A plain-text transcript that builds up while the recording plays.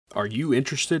Are you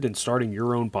interested in starting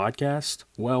your own podcast?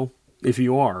 Well, if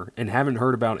you are and haven't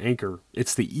heard about Anchor,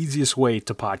 it's the easiest way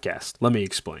to podcast. Let me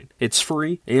explain. It's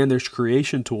free and there's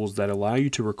creation tools that allow you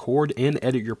to record and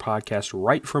edit your podcast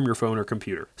right from your phone or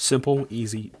computer. Simple,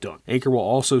 easy, done. Anchor will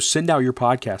also send out your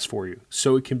podcast for you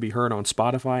so it can be heard on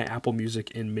Spotify, Apple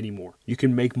Music, and many more. You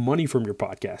can make money from your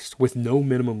podcast with no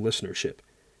minimum listenership.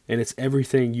 And it's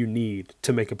everything you need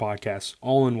to make a podcast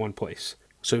all in one place.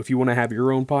 So if you want to have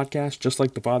your own podcast, just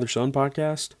like the Father Son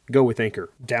podcast, go with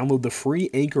Anchor. Download the free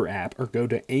Anchor app or go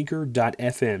to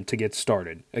anchor.fm to get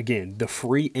started. Again, the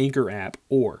free Anchor app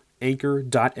or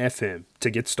anchor.fm to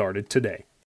get started today.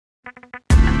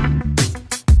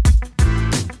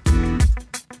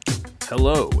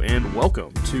 Hello and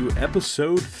welcome to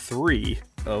episode 3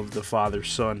 of the Father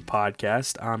Son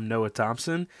podcast. I'm Noah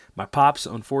Thompson. My pops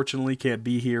unfortunately can't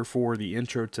be here for the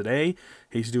intro today.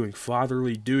 He's doing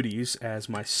fatherly duties as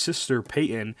my sister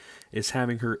Peyton is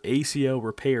having her ACL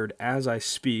repaired as I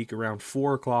speak around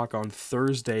 4 o'clock on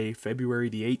Thursday, February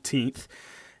the 18th.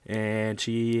 And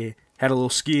she had a little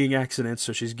skiing accident,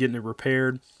 so she's getting it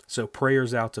repaired. So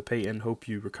prayers out to Peyton. Hope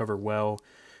you recover well.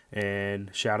 And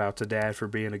shout out to Dad for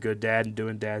being a good dad and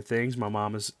doing dad things. My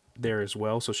mom is there as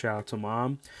well, so shout out to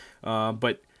Mom.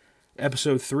 But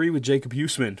episode 3 with Jacob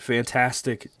Huesman,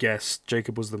 fantastic guest.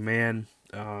 Jacob was the man.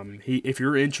 If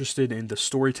you're interested in the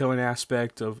storytelling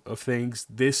aspect of things,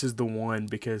 this is the one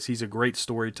because he's a great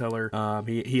storyteller.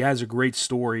 He has a great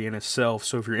story in itself,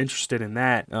 so if you're interested in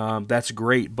that, that's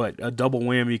great. But a double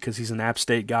whammy because he's an App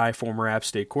State guy, former App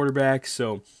State quarterback,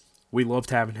 so we loved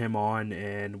having him on,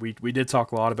 and we did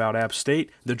talk a lot about App State.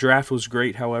 The draft was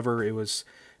great, however, it was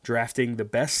drafting the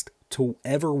best to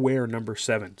ever wear number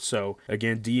 7. So,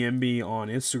 again, DM me on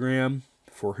Instagram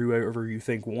for whoever you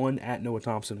think won, at Noah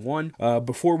Thompson 1.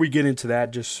 Before we get into that,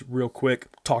 just real quick,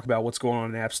 talk about what's going on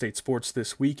in App State sports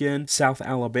this weekend. South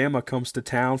Alabama comes to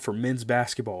town for men's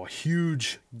basketball. A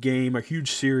huge game, a huge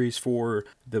series for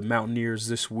the Mountaineers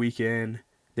this weekend.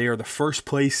 They are the first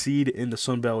place seed in the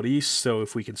Sun Belt East, so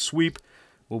if we can sweep,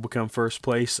 we'll become first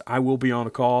place. I will be on the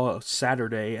call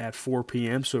Saturday at 4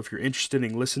 p.m., so if you're interested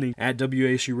in listening at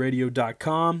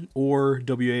WASUradio.com or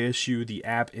WASU, the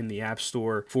app in the App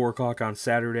Store, 4 o'clock on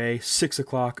Saturday, 6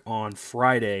 o'clock on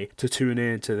Friday to tune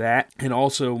in to that. And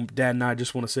also, Dad and I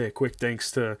just want to say a quick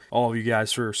thanks to all of you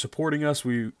guys for supporting us.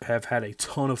 We have had a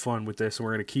ton of fun with this, and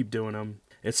we're going to keep doing them.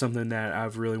 It's something that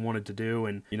I've really wanted to do,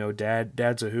 and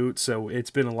Dad's a hoot, so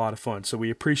it's been a lot of fun. So we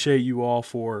appreciate you all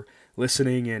for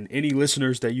listening, and any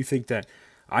listeners that you think that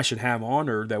I should have on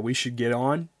or that we should get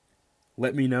on,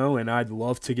 let me know, and I'd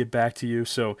love to get back to you.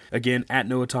 So again, at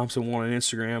Noah Thompson 1 on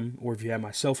Instagram, or if you have my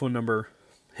cell phone number,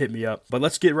 hit me up. But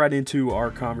let's get right into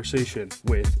our conversation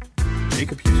with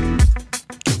Jacob Huesman.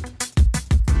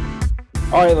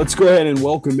 All right, let's go ahead and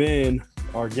welcome in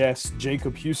our guest,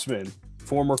 Jacob Huesman,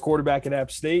 former quarterback at App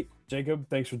State. Jacob,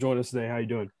 thanks for joining us today. How you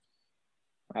doing?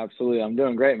 Absolutely. I'm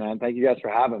doing great, man. Thank you guys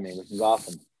for having me. This is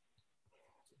awesome.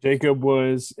 Jacob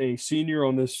was a senior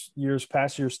on this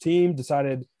past year's team,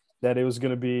 decided that it was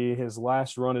going to be his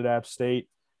last run at App State.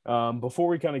 Before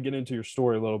we kind of get into your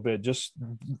story a little bit, just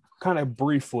kind of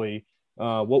briefly,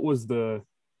 what was the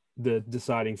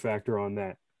deciding factor on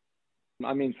that?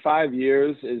 I mean, 5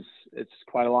 years it's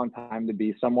quite a long time to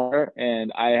be somewhere.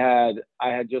 And I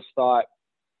had just thought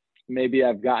maybe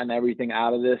I've gotten everything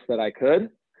out of this that I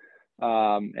could.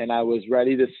 And I was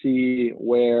ready to see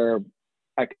where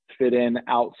I could fit in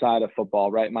outside of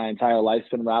football, right? My entire life's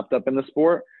been wrapped up in the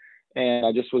sport. And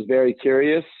I just was very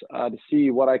curious to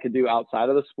see what I could do outside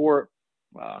of the sport,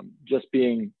 just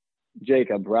being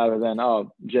Jacob rather than,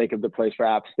 Jacob, the place for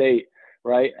App State,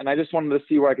 right? And I just wanted to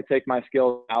see where I could take my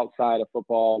skills outside of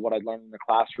football, what I'd learned in the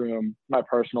classroom, my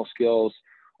personal skills,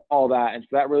 all that. And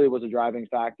so that really was a driving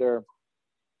factor.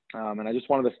 And I just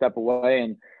wanted to step away.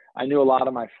 And I knew a lot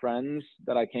of my friends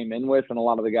that I came in with and a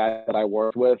lot of the guys that I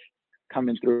worked with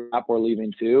coming through App were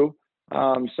leaving too.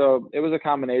 So it was a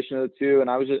combination of the two. And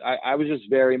I was just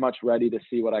very much ready to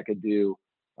see what I could do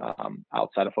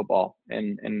outside of football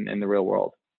in the real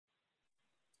world.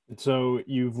 And so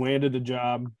you've landed a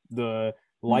job. The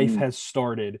life has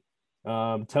started.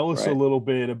 Tell us a little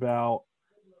bit about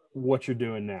what you're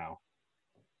doing now.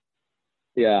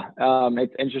 Yeah,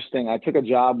 it's interesting. I took a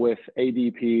job with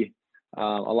ADP. A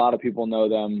lot of people know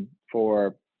them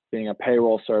for being a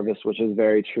payroll service, which is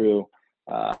very true.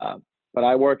 But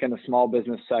I work in the small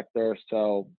business sector,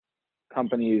 so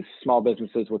companies, small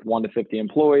businesses with 1 to 50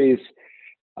 employees.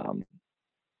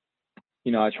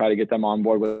 I try to get them on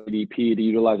board with ADP to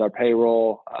utilize our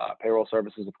payroll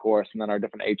services, of course, and then our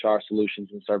different HR solutions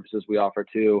and services we offer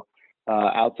too.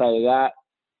 Outside of that,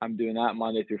 I'm doing that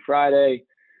Monday through Friday.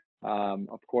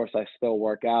 Of course, I still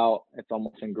work out. It's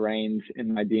almost ingrained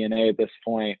in my DNA at this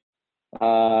point.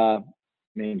 I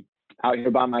mean, out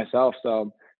here by myself.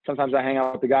 So sometimes I hang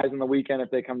out with the guys on the weekend if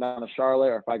they come down to Charlotte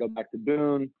or if I go back to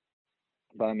Boone.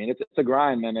 But I mean, it's a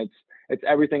grind, man. It's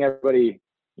everything everybody,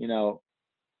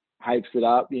 hypes it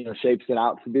up, shapes it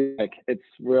out to be. Like, it's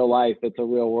real life. It's a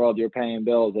real world. You're paying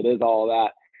bills. It is all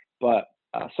that. But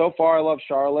so far, I love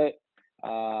Charlotte.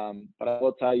 But I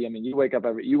will tell you, I mean, you wake up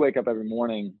every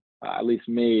morning, at least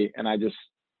me, and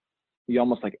you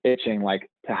almost like itching like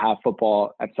to have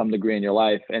football at some degree in your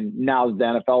life. And now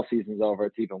the NFL season's over,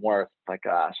 it's even worse. It's like,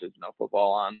 gosh, there's no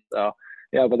football on. So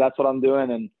yeah, but that's what I'm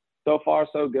doing. And so far,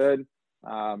 so good.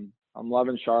 I'm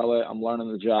loving Charlotte. I'm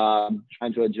learning the job,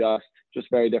 trying to adjust, just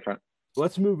very different.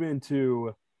 Let's move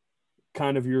into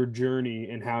kind of your journey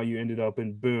and how you ended up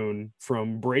in Boone,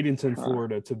 from Bradenton,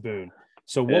 Florida to Boone.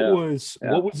 So what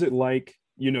was it like?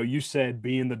 You said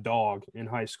being the dog in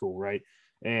high school, right?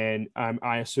 And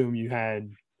I assume you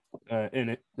had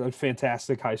a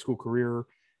fantastic high school career.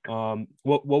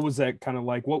 What was that kind of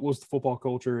like? What was the football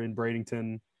culture in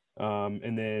Bradenton?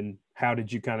 And then how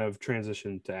did you kind of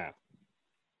transition to App?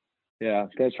 Yeah, I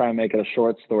was going to try and make it a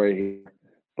short story here.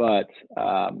 But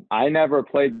I never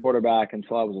played quarterback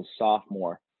until I was a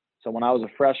sophomore. So when I was a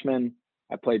freshman,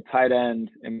 I played tight end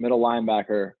and middle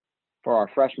linebacker for our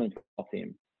freshman football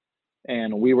team.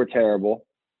 And we were terrible.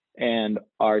 And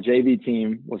our JV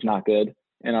team was not good.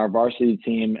 And our varsity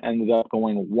team ended up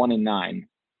going 1-9,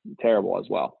 terrible as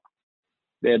well.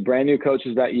 They had brand new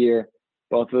coaches that year.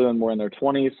 Both of them were in their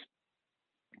 20s.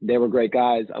 They were great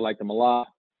guys. I liked them a lot.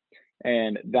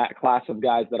 And that class of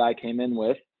guys that I came in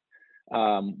with,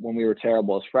 when we were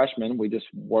terrible as freshmen, we just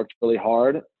worked really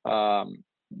hard. The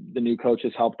new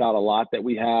coaches helped out a lot that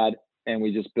we had, and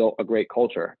we just built a great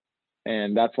culture.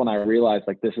 And that's when I realized,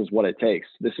 like, this is what it takes.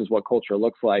 This is what culture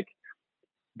looks like.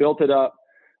 Built it up.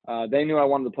 They knew I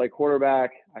wanted to play quarterback.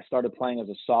 I started playing as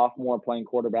a sophomore, playing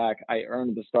quarterback. I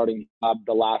earned the starting job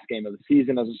the last game of the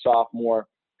season as a sophomore.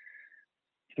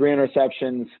 3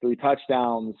 interceptions, 3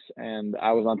 touchdowns, and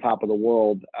I was on top of the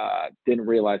world. Didn't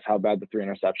realize how bad the 3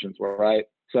 interceptions were, right?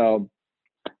 So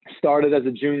started as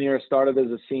a junior, started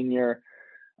as a senior.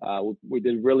 We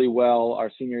did really well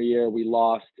our senior year. We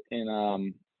lost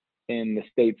in the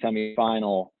state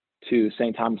semifinal to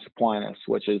St. Thomas Aquinas,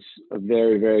 which is a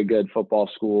very, very good football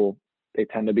school. They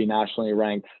tend to be nationally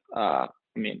ranked,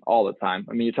 all the time.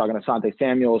 I mean, you're talking Asante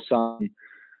Samuel's son,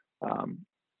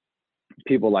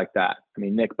 people like that. I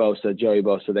mean, Nick Bosa, Joey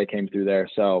Bosa, they came through there.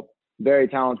 So very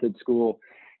talented school.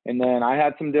 And then I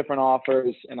had some different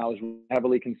offers, and I was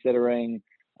heavily considering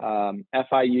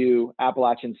FIU,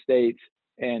 Appalachian State,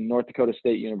 and North Dakota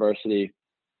State University,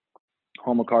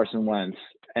 home of Carson Wentz.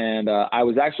 And I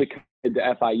was actually committed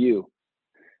to FIU.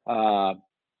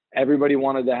 Everybody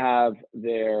wanted to have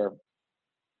their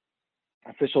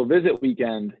official visit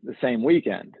weekend the same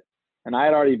weekend. And I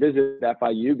had already visited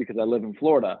FIU because I live in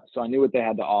Florida, so I knew what they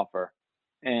had to offer.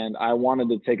 And I wanted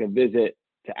to take a visit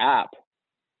to App,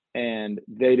 and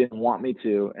they didn't want me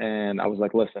to. And I was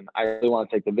like, listen, I really want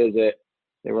to take the visit.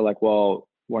 They were like, well,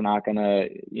 we're not going to,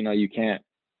 you can't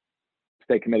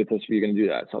stay committed to this if you're going to do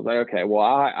that. So I was like, okay, well,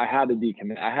 I had to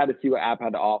decommit. I had to see what App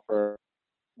had to offer.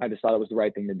 I just thought it was the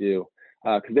right thing to do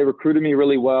because they recruited me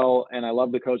really well, and I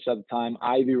loved the coach at the time.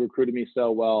 Ivy recruited me so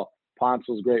well. Ponce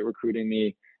was great recruiting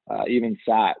me. Even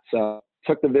Sat. So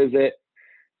took the visit,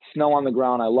 snow on the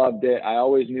ground. I loved it. I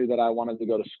always knew that I wanted to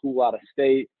go to school out of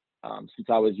state since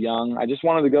I was young. I just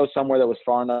wanted to go somewhere that was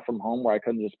far enough from home where I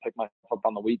couldn't just pick myself up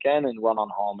on the weekend and run on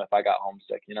home if I got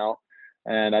homesick,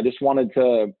 And I just wanted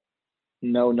to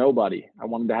know nobody. I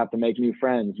wanted to have to make new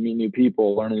friends, meet new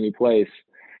people, learn a new place.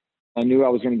 I knew I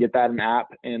was going to get that in App.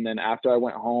 And then after I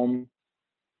went home,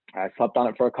 I slept on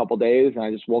it for a couple of days, and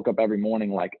I just woke up every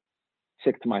morning like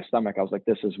sick to my stomach. I was like,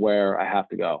 this is where I have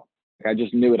to go. I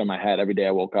just knew it in my head every day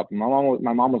I woke up. And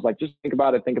my mom was like, just think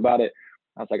about it.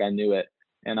 I was like, I knew it.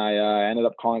 And I ended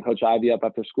up calling Coach Ivy up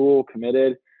after school,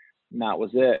 committed, and that was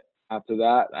it. After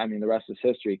that, the rest is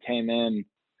history. Came in,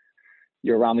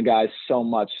 you're around the guys so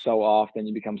much, so often,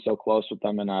 you become so close with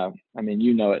them. And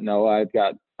you know it, Noah.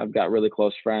 I've got really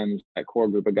close friends, a core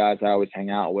group of guys I always hang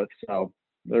out with. So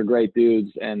they're great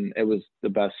dudes, and it was the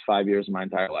best 5 years of my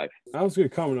entire life. I was going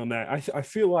to comment on that. I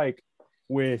feel like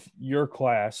with your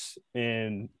class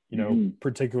and,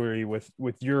 particularly with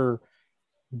your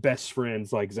best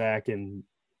friends like Zach and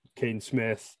Caden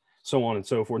Smith, so on and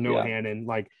so forth, Noah Hannon,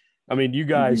 you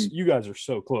guys are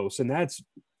so close, and that's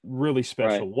really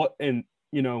special. Right.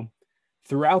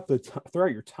 Throughout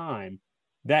your time,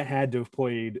 that had to have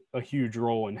played a huge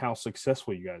role in how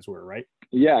successful you guys were, right?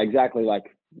 Yeah, exactly.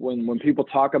 Like when people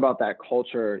talk about that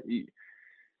culture,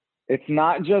 it's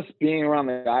not just being around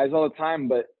the guys all the time,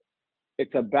 but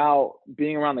it's about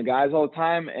being around the guys all the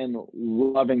time and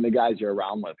loving the guys you're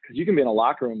around with. Because you can be in a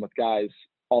locker room with guys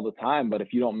all the time, but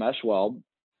if you don't mesh well,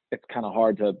 it's kind of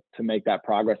hard to make that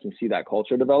progress and see that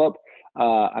culture develop.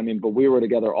 But we were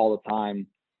together all the time,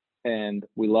 and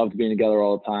we loved being together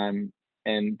all the time.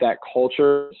 And that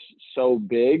culture is so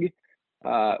big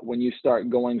when you start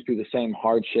going through the same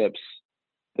hardships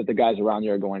that the guys around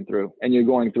you are going through, and you're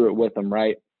going through it with them,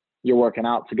 right? You're working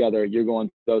out together. You're going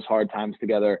through those hard times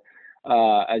together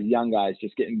as young guys,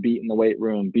 just getting beat in the weight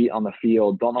room, beat on the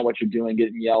field, don't know what you're doing,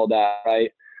 getting yelled at,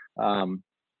 right?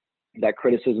 That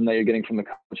criticism that you're getting from the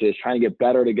coaches, trying to get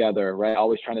better together, right?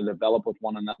 Always trying to develop with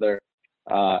one another,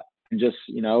 and just,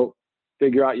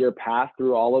 figure out your path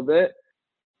through all of it.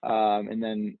 And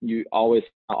then you always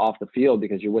off the field,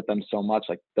 because you're with them so much,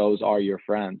 like those are your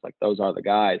friends, like those are the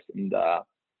guys. And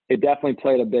it definitely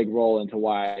played a big role into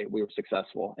why we were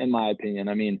successful, in my opinion.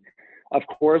 I mean, of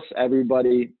course,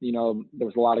 everybody, there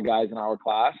was a lot of guys in our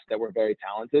class that were very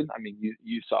talented. I mean,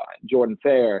 you saw it. Jordan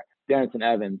Fair, Darrington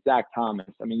Evans, Zach Thomas.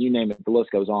 I mean, you name it, the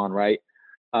list goes on, right?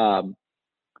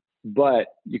 But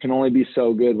you can only be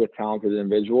so good with talented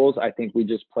individuals. I think we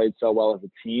just played so well as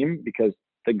a team because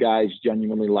the guys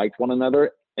genuinely liked one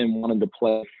another and wanted to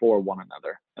play for one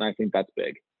another. And I think that's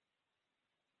big.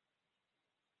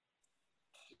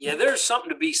 Yeah, there's something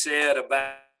to be said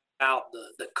about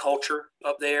the culture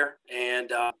up there.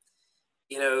 And,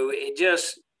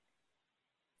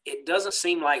 it doesn't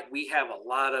seem like we have a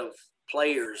lot of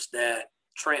players that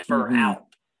transfer out,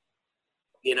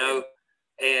 and,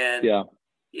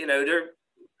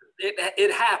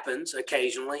 it happens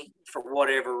occasionally for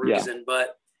whatever reason,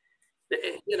 but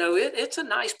it's a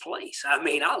nice place. I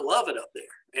mean, I love it up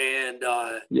there, and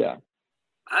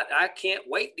I can't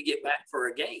wait to get back for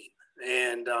a game.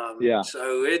 And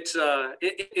so it's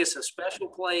a special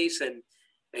place,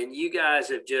 and you guys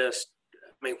have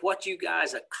what you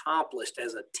guys accomplished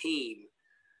as a team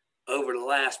over the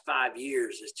last 5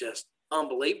 years is just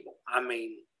unbelievable. I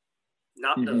mean,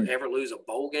 not to ever lose a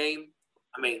bowl game.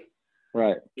 I mean,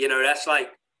 right. That's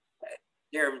like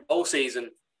during bowl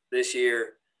season this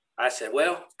year, I said,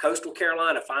 well, Coastal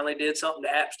Carolina finally did something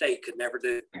that App State could never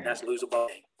do. That's lose a bowl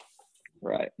game.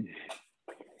 Right.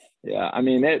 Yeah. I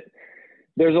mean,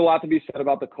 there's a lot to be said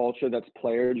about the culture that's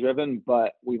player driven,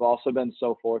 but we've also been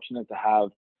so fortunate to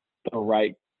have the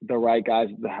right guys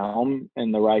at the helm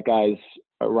and the right guys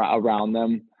around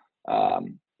them,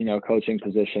 coaching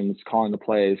positions, calling the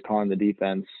plays, calling the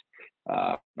defense.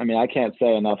 I can't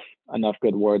say enough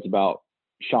good words about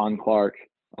Sean Clark,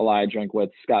 Elijah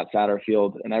Drinkwitz, Scott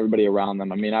Satterfield, and everybody around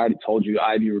them. I mean, I already told you,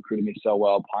 Ivy recruited me so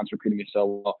well, Ponce recruited me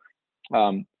so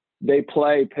well. They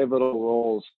play pivotal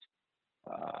roles,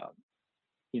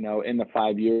 in the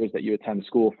 5 years that you attend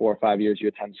school, 4 or 5 years you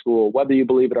attend school, whether you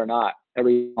believe it or not.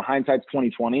 Hindsight's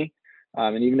 20/20,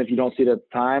 and even if you don't see it at the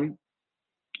time,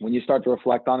 when you start to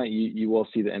reflect on it, you will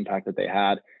see the impact that they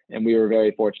had. And we were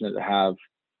very fortunate to have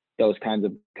those kinds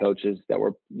of coaches that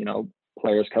were,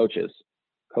 players' coaches.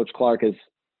 Coach Clark is,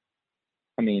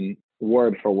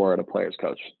 word for word a player's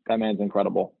coach. That man's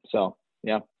incredible. So,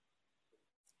 yeah.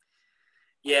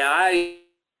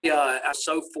 Yeah, I'm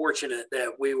so fortunate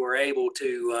that we were able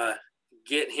to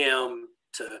get him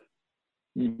to,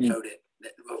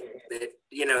 that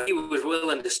he was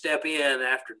willing to step in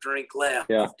after Drink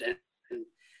left. Yeah.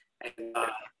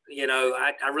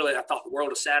 I thought the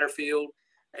world of Satterfield,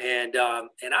 and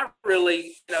I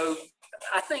really,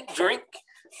 I think Drink,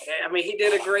 he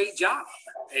did a great job.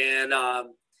 And,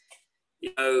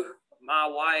 my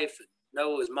wife,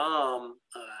 Noah's mom,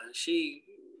 she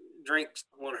Drink's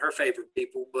one of her favorite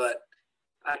people, but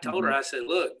I told her, I said,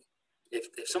 look, if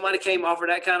somebody came offer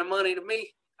that kind of money to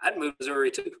me, I'd move to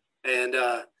Missouri too. And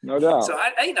no doubt. So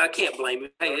I can't blame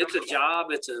him. Hey, it's a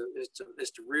job. It's the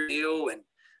real deal. And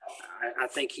I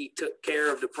think he took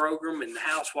care of the program and the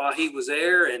house while he was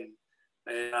there. And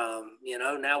now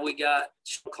we got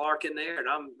Clark in there, and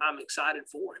I'm excited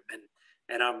for him.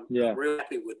 And I'm real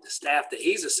happy with the staff that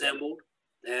he's assembled.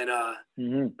 And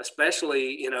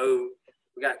especially,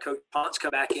 we got Coach Ponce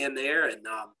come back in there. And,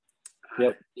 I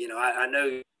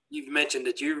know you've mentioned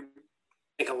that you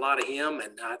think a lot of him,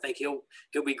 and I think he'll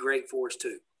be great for us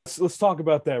too. Let's talk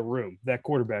about that room, that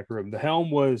quarterback room. The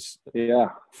helm was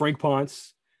Frank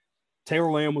Ponce. Taylor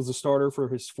Lamb was the starter for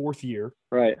his 4th year.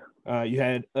 Right. You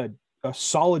had a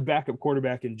solid backup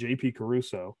quarterback in J.P.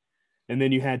 Caruso. And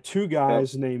then you had 2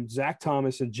 guys named Zach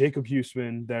Thomas and Jacob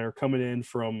Huesman that are coming in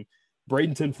from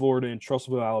Bradenton, Florida, and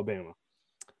Trussellville, Alabama.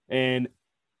 And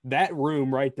that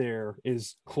room right there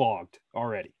is clogged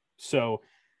already. So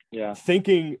Yeah.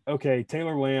 thinking, okay,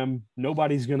 Taylor Lamb,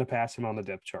 nobody's going to pass him on the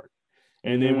depth chart.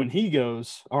 And then when he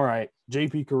goes, all right,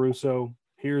 JP Caruso,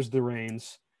 here's the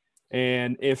reins.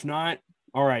 And if not,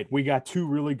 all right, we got two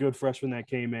really good freshmen that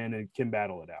came in and can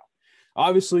battle it out.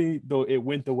 Obviously, though, it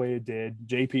went the way it did.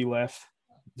 JP left,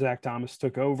 Zach Thomas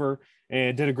took over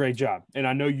and did a great job. And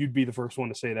I know you'd be the first one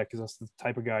to say that because that's the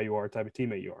type of guy you are, type of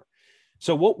teammate you are.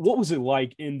 So what was it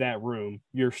like in that room?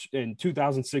 You're in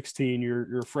 2016,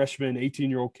 you're a freshman,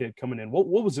 18-year-old kid coming in. What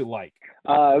was it like?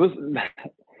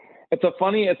 It's a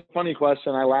funny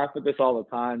question. I laugh at this all the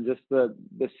time. Just the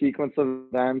sequence of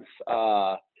events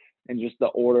and just the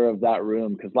order of that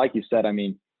room. Because like you said, I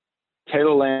mean,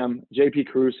 Taylor Lamb, JP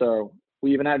Caruso,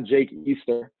 we even had Jake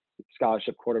Easter,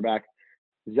 scholarship quarterback,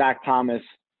 Zach Thomas,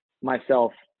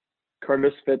 myself,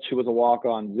 Curtis Fitch, who was a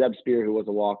walk-on, Zeb Spear, who was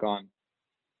a walk-on.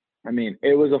 I mean,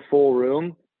 it was a full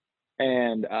room.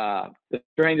 And the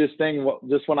strangest thing,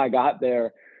 just when I got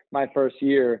there my first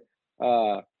year,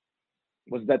 was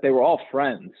that they were all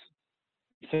friends.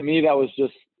 To me, that was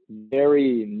just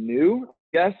very new.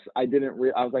 I guess I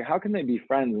was like, how can they be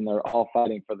friends and they're all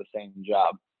fighting for the same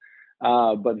job?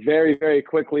 But very, very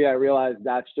quickly, I realized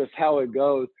that's just how it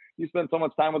goes. You spend so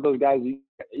much time with those guys,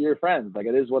 you're friends. Like,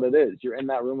 it is what it is. You're in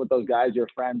that room with those guys, you're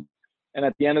friends. And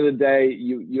at the end of the day,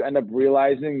 you end up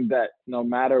realizing that no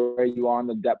matter where you are on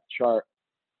the depth chart,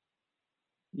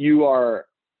 you are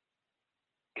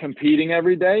competing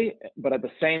every day, but at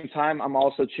the same time, I'm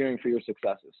also cheering for your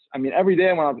successes. I mean, every day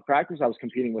I went out to practice, I was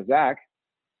competing with Zach.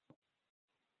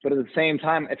 But at the same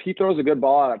time, if he throws a good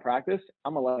ball out at practice,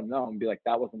 I'm going to let him know and be like,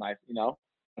 that was a nice,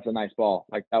 that's a nice ball.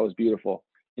 Like, that was beautiful.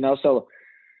 So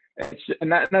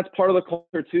that's part of the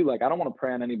culture too. Like, I don't want to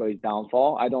prey on anybody's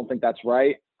downfall. I don't think that's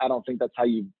right. I don't think that's how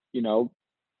you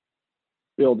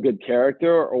build good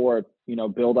character or,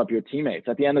 build up your teammates.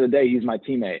 At the end of the day, he's my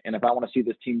teammate. And if I want to see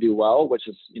this team do well, which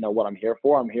is, what I'm here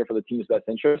for, I'm here for the team's best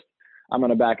interest, I'm going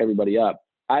to back everybody up.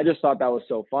 I just thought that was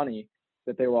so funny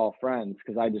that they were all friends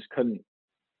because I couldn't,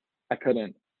 I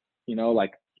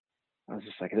was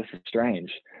just like, this is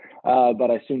strange.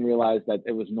 But I soon realized that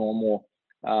it was normal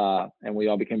and we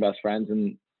all became best friends.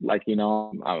 And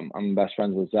I'm best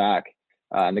friends with Zach.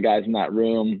 And the guys in that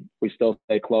room, we still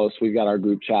stay close. We've got our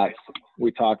group chats.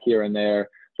 We talk here and there.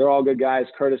 They're all good guys.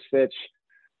 Curtis Fitch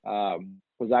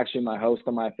was actually my host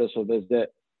on my official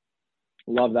visit.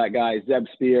 Love that guy. Zeb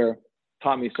Spear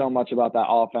taught me so much about that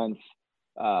offense.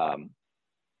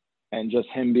 And just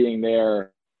him being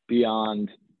there beyond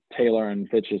Taylor and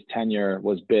Fitch's tenure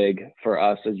was big for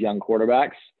us as young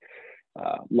quarterbacks.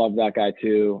 Love that guy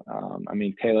too.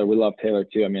 Taylor, we love Taylor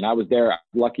too. I was there,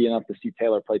 lucky enough to see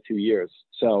Taylor play 2 years.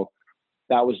 So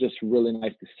that was just really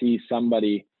nice to see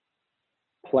somebody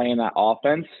play in that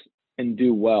offense and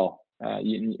do well.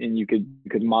 And you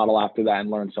could model after that and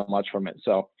learn so much from it.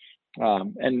 So,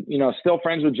 still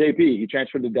friends with JP. He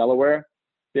transferred to Delaware,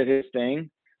 did his thing.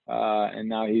 And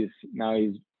now he's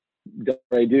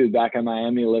Delaware dude back in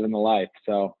Miami living the life.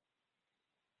 So,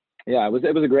 yeah, it was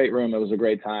a great room. It was a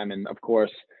great time. And of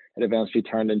course, it eventually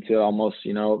turned into almost,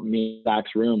 me and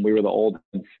Zach's room. We were the old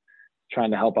ones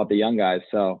trying to help out the young guys.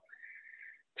 So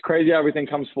it's crazy how everything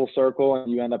comes full circle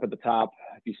and you end up at the top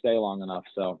if you stay long enough.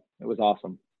 So it was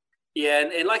awesome. Yeah.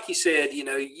 And like you said,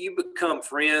 you become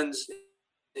friends.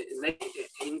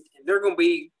 They're going to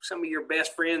be some of your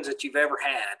best friends that you've ever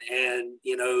had. And,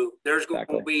 there's going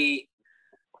to be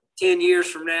 10 years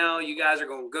from now, you guys are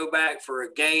going to go back for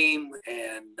a game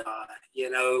and,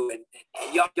 and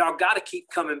y'all got to keep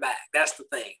coming back. That's the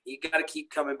thing. You got to keep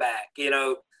coming back,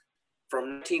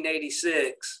 from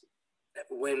 1986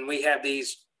 when we have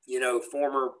these,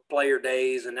 former player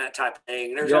days and that type of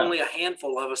thing. There's only a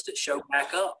handful of us that show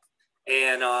back up.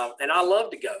 And I love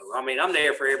to go. I'm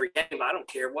there for every game. I don't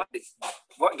care what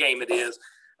game it is.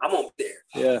 I'm going to be there.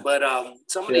 Yeah. But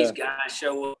some of these guys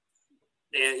show up.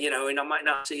 And, and I might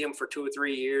not see them for 2 or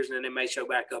 3 years, and then they may show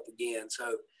back up again.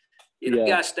 So, you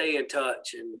got to stay in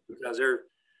touch, and because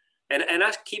and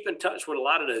I keep in touch with a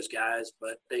lot of those guys,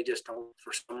 but they just don't,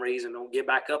 for some reason, don't get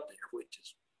back up there, which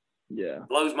is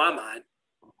blows my mind.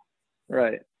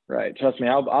 Right. Trust me,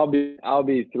 I'll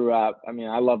be throughout.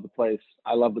 I love the place.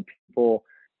 I love the people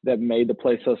that made the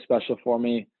place so special for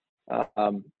me. I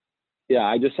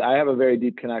have a very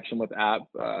deep connection with App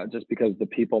just because the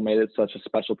people made it such a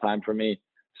special time for me.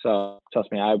 So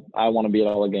trust me, I want to be at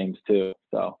all the games too.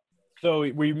 So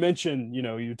we mentioned,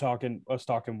 you talking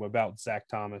about Zach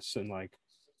Thomas and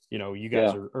you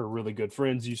guys are really good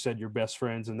friends. You said you're best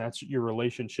friends and that's your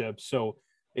relationship. So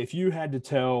if you had to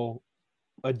tell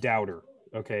a doubter,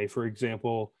 okay, for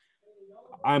example,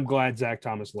 I'm glad Zach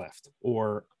Thomas left,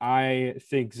 or I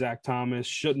think Zach Thomas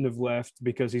shouldn't have left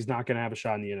because he's not going to have a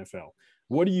shot in the NFL.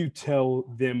 What do you tell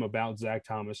them about Zach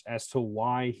Thomas as to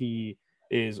why he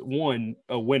is, one,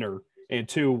 a winner, and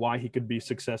two, why he could be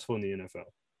successful in the NFL?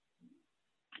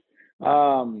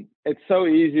 It's so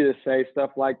easy to say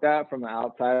stuff like that from the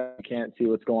outside. You can't see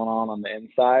what's going on the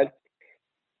inside.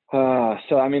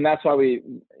 So, I mean, that's why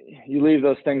you leave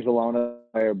those things alone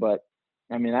there. But,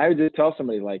 I mean, I would just tell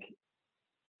somebody, like,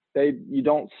 you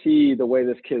don't see the way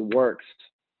this kid works,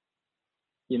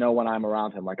 you know, when I'm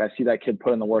around him. Like, I see that kid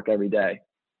put in the work every day.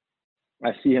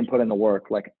 I see him put in the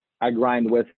work. Like, I grind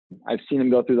with him. I've seen him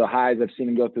go through the highs. I've seen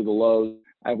him go through the lows.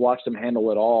 I've watched him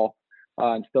handle it all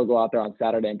and still go out there on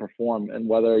Saturday and perform. And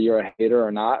whether you're a hater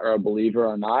or not, or a believer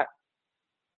or not,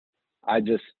 I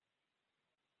just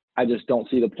don't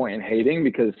see the point in hating,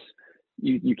 because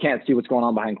you can't see what's going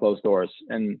on behind closed doors.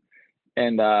 And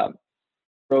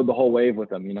rode the whole wave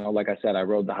with him. You know, like I said, I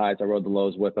rode the highs, I rode the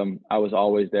lows with him. I was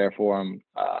always there for him.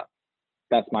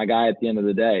 That's my guy at the end of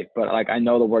the day. But, like, I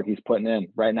know the work he's putting in.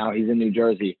 Right now, he's in New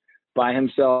Jersey by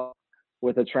himself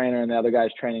with a trainer, and the other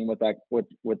guy's training with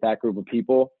that group of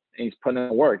people. And he's putting in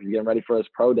the work. He's getting ready for his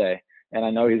pro day. And I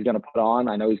know he's going to put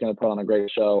on a great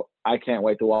show. I can't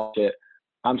wait to watch it.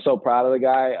 I'm so proud of the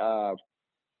guy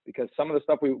because some of the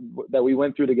stuff that we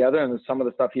went through together, and some of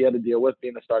the stuff he had to deal with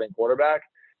being the starting quarterback,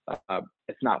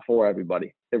 it's not for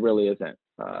everybody. It really isn't.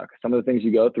 Some of the things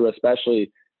you go through,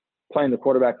 especially playing the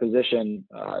quarterback position,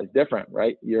 is different,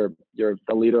 right? You're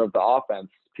the leader of the offense.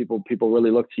 People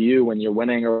really look to you when you're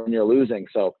winning or when you're losing.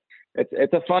 So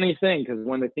it's a funny thing, because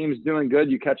when the team's doing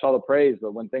good, you catch all the praise,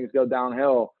 but when things go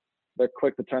downhill, they're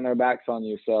quick to turn their backs on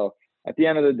you. So at the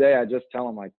end of the day, I just tell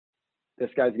them, like, this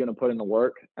guy's going to put in the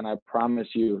work, and I promise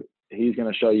you, he's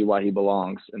going to show you why he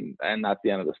belongs, and that's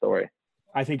the end of the story.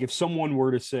 I think if someone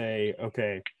were to say,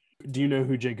 okay, do you know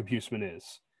who Jacob Huesman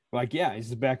is? Like, yeah, he's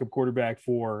the backup quarterback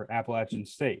for Appalachian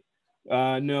State.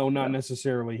 No, not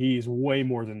necessarily. He's way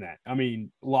more than that. I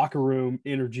mean, locker room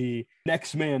energy,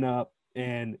 next man up,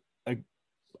 and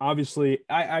obviously,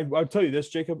 I'll tell you this,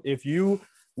 Jacob, if you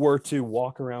were to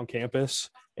walk around campus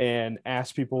and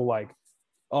ask people, like,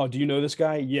 oh, do you know this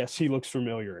guy? Yes, he looks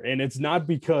familiar. And it's not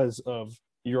because of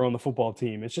you're on the football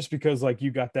team. It's just because, like,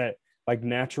 you got that, like,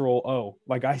 natural,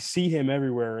 like, I see him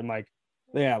everywhere. And, like,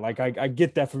 yeah, like, I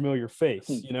get that familiar face,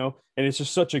 you know? And it's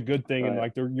just such a good thing. Right. And,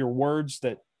 like, your words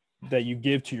that you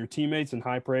give to your teammates in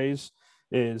high praise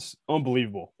is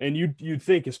unbelievable. And you'd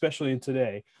think, especially in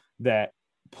today, that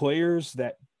players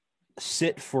that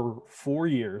sit for 4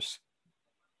 years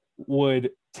would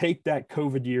take that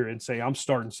COVID year and say, I'm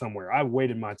starting somewhere. I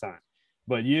waited my time.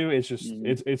 But it's just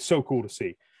it's so cool to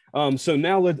see. So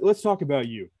now let's talk about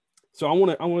you. So I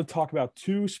want to talk about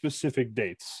two specific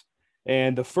dates.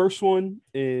 And the first one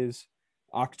is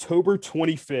October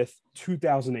 25th,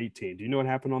 2018. Do you know what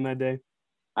happened on that day?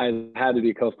 I had to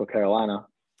be Coastal Carolina.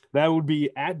 That would be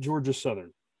at Georgia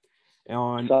Southern in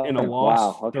a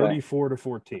loss,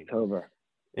 34-14. October.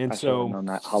 And so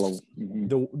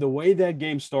the way that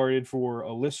game started, for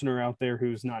a listener out there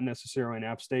who's not necessarily an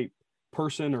App State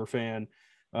person or fan,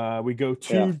 we go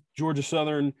to Georgia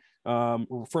Southern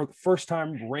for the first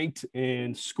time ranked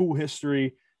in school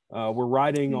history. We're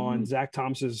riding on Zach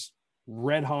Thomas's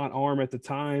red hot arm at the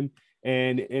time.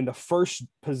 And in the first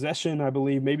possession, I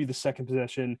believe, maybe the second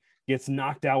possession, gets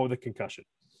knocked out with a concussion.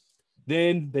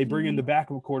 Then they bring in the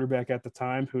backup quarterback at the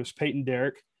time, who was Peyton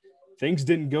Derrick. Things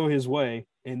didn't go his way.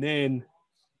 And then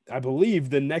I believe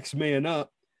the next man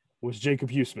up was Jacob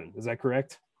Huesman. Is that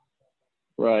correct?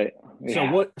 Right.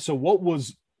 Yeah. So what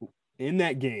was in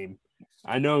that game?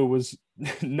 I know it was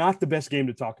not the best game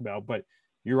to talk about, but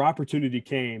your opportunity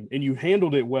came and you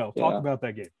handled it well. Talk about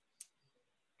that game.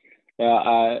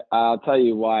 Yeah, I'll tell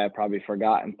you why I probably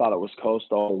forgot and thought it was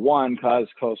Coastal. One, because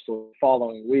Coastal the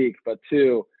following week, but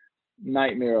two,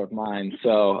 nightmare of mine.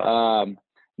 So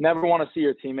never want to see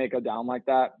your teammate go down like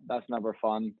that. That's never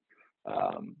fun.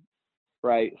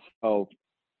 Right. So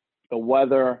the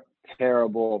weather,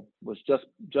 terrible, was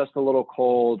just a little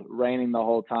cold, raining the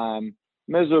whole time,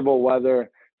 miserable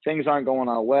weather. Things aren't going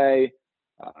our way.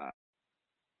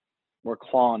 We're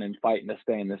clawing and fighting to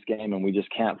stay in this game, and we just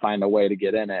can't find a way to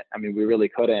get in it. I mean, we really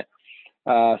couldn't.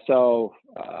 So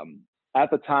at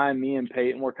the time, me and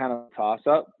Peyton were kind of a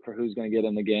toss-up for who's going to get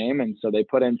in the game. And so they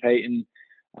put in Peyton.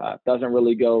 Doesn't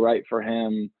really go right for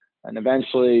him. And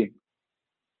eventually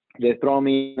they throw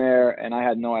me in there, and I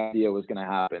had no idea what was going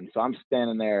to happen. So I'm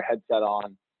standing there, headset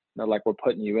on. They're like, we're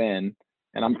putting you in.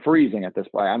 And I'm freezing at this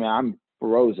point. I mean, I'm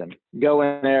frozen. Go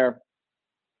in there.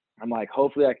 I'm like,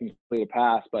 hopefully I can complete a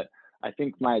pass. But I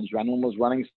think my adrenaline was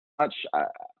running so much.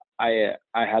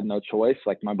 I had no choice.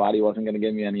 Like my body wasn't going to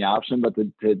give me any option but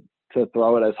to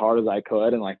throw it as hard as I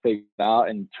could and like figure it out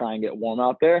and try and get warm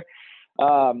out there.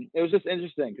 It was just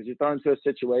interesting because you're thrown into a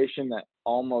situation that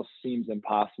almost seems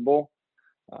impossible.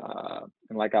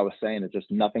 And like I was saying, it's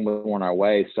just nothing was going our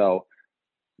way. So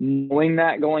knowing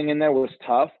that going in there was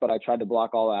tough, but I tried to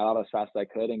block all that out as fast as I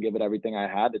could and give it everything I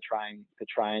had to try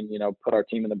and, you know, put our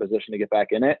team in the position to get back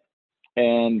in it.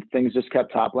 And things just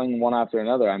kept toppling one after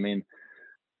another. I mean,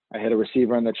 I hit a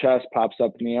receiver in the chest, pops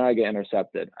up in the air, I get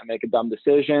intercepted. I make a dumb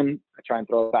decision. I try and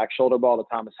throw a back shoulder ball to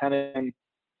Thomas Henning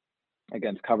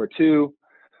against cover 2.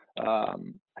 I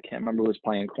can't remember who was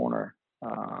playing corner.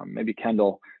 Maybe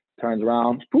Kendall turns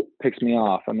around, picks me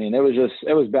off. I mean, it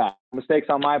was bad. Mistakes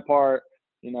on my part,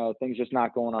 you know, things just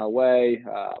not going our way.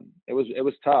 It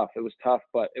was tough. It was tough,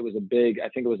 but I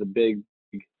think it was a big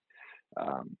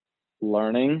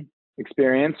learning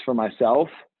experience for myself,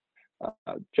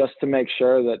 just to make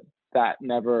sure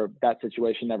that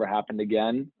situation never happened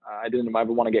again. I didn't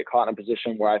ever want to get caught in a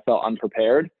position where I felt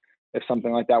unprepared if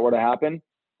something like that were to happen.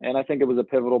 And I think it was a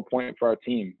pivotal point for our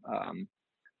team.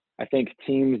 I think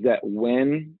teams that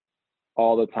win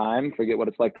all the time forget what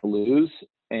it's like to lose.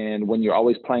 And when you're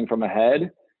always playing from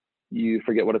ahead, you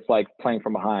forget what it's like playing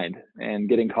from behind. And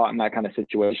getting caught in that kind of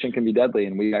situation can be deadly.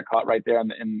 And we got caught right there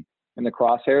in the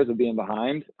crosshairs of being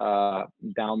behind,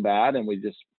 down bad, and we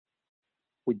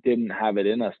didn't have it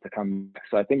in us to come back.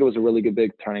 So I think it was a really good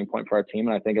big turning point for our team,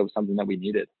 and I think it was something that we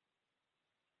needed.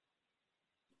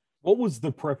 What was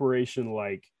the preparation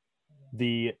like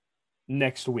the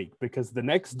next week? Because the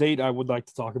next date I would like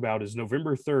to talk about is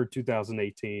November 3rd,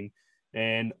 2018,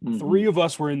 and 3 of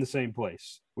us were in the same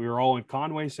place. We were all in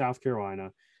Conway, South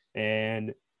Carolina,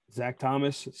 and Zach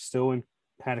Thomas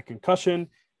had a concussion,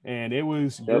 and it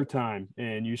was your time.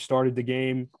 And you started the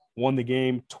game, won the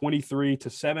game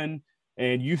 23-7,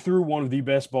 and you threw one of the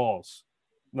best balls.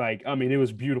 Like, I mean, it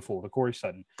was beautiful, the Corey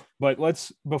Sutton. But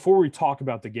before we talk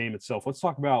about the game itself, let's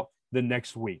talk about the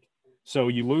next week. So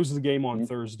you lose the game on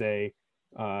Thursday.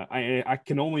 I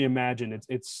can only imagine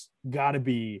it's got to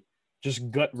be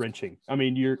just gut wrenching. I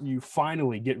mean, you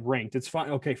finally get ranked. It's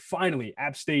fine. Okay, finally,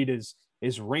 App State is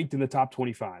ranked in the top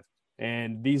 25,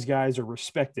 and these guys are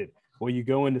respected. Well, you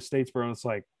go into Statesboro, and it's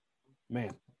like,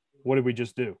 man, what did we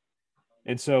just do?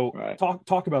 And so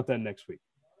talk about that next week.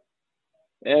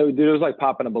 Yeah, dude, it was like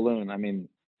popping a balloon. I mean,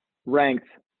 ranked,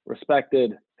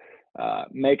 respected,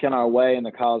 making our way in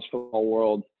the college football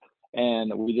world.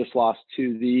 And we just lost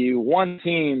to the one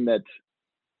team that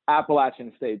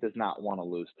Appalachian State does not want to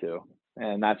lose to,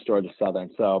 and that's Georgia Southern.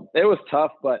 So it was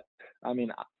tough, but I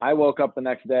mean, I woke up the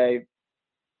next day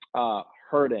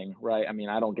hurting, right? I mean,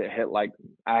 I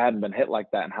hadn't been hit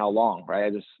like that in how long,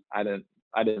 right?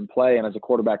 I didn't play, and as a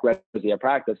quarterback ready at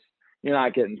practice, you're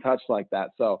not getting touched like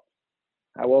that. So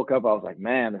I woke up, I was like,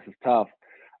 man, this is tough.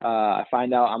 I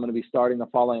find out I'm going to be starting the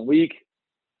following week,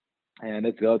 and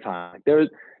it's go time.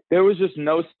 There was just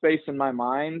no space in my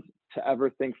mind to ever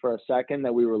think for a second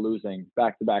that we were losing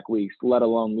back-to-back weeks, let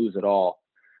alone lose it all.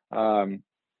 And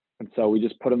so we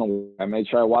just put in I made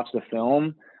sure I watched the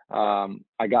film.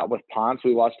 I got with Ponce.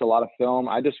 We watched a lot of film.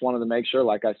 I just wanted to make sure,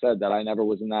 like I said, that I never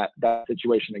was in that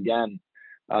situation again.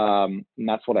 And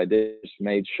that's what I did. Just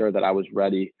made sure that I was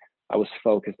ready. I was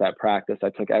focused at practice. I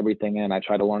took everything in. I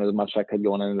tried to learn as much as I could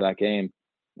going into that game.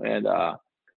 And, I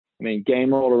mean,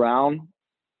 game rolled around.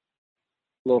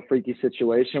 Little freaky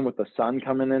situation with the sun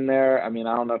coming in there. I mean,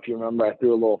 I don't know if you remember, I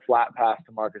threw a little flat pass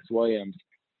to Marcus Williams.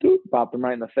 Popped him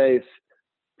right in the face.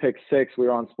 Pick 6. We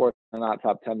were on Sports and not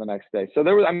top 10 the next day. So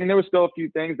there was still a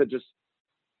few things that just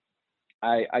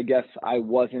I guess I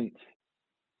wasn't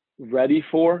ready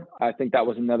for. I think that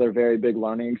was another very big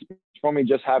learning experience for me,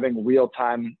 just having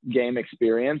real-time game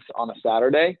experience on a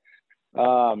Saturday.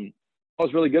 It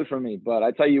was really good for me. But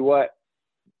I tell you what,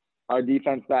 our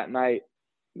defense that night,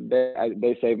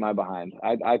 they saved my behind.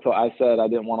 I said I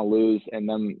didn't want to lose, and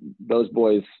then those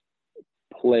boys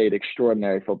played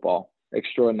extraordinary football. But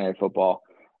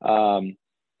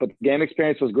the game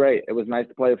experience was great. It was nice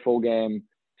to play a full game,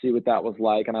 see what that was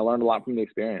like, and I learned a lot from the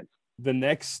experience. The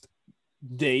next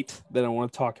date that I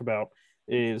want to talk about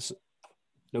is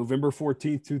November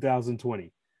 14th,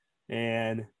 2020,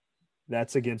 and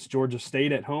that's against Georgia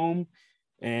State at home.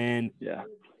 And yeah,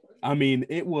 I mean,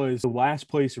 it was the last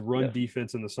place run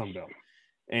defense in the Sun Belt.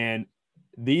 And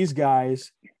these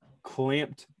guys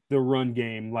clamped the run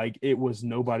game like it was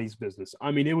nobody's business.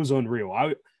 I mean, it was unreal.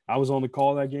 I was on the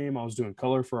call that game. I was doing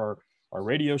color for our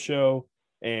radio show.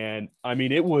 And, I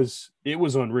mean, it was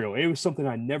unreal. It was something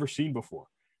I'd never seen before.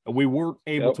 We weren't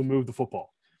able to move the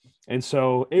football. And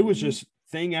so it was just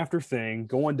thing after thing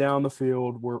going down the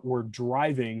field. We're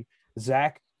driving.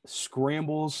 Zach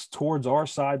scrambles towards our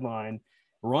sideline,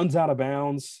 runs out of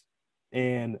bounds,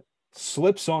 and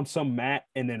slips on some mat,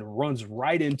 and then runs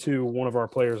right into one of our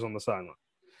players on the sideline.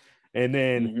 And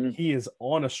then he is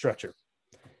on a stretcher.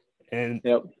 And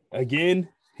again,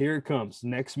 here it comes.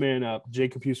 Next man up.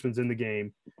 Jacob Huesman's in the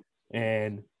game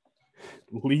and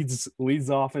leads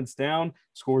the offense down,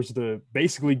 scores the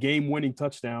basically game-winning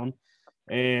touchdown.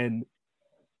 And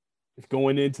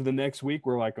going into the next week,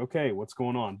 we're like, okay, what's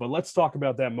going on? But let's talk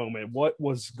about that moment. What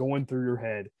was going through your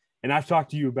head? And I've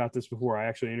talked to you about this before. I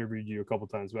actually interviewed you a couple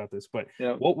times about this. But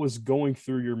what was going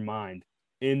through your mind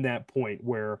in that point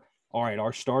where, all right,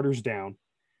 our starter's down.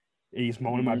 He's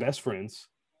one of my best friends.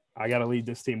 I got to lead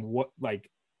this team.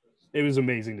 It was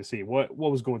amazing to see. What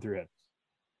was going through your head?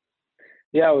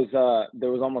 Yeah, it was.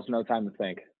 There was almost no time to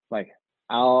think. Like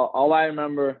all I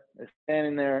remember is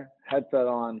standing there, headset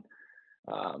on,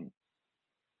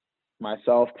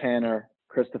 myself, Tanner,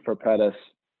 Christopher Pettis,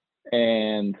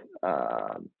 and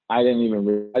I didn't even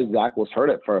realize Zach was hurt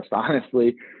at first.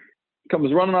 Honestly,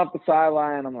 comes running off the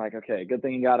sideline. I'm like, okay, good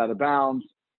thing he got out of bounds.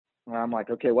 And I'm like,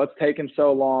 okay, what's taking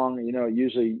so long? You know,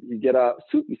 usually you get up,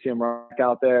 you see him run back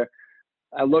out there.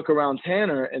 I look around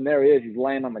Tanner, and there he is. He's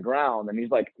laying on the ground, and he's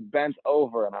like bent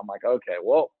over. And I'm like, okay,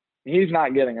 well, he's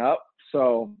not getting up.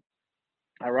 So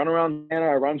I run around Tanner.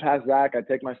 I run past Zach. I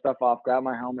take my stuff off, grab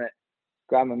my helmet,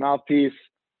 grab my mouthpiece,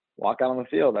 walk out on the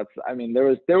field.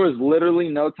 There was literally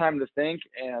no time to think.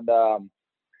 And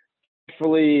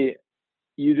hopefully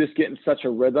you just get in such a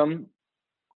rhythm.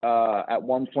 At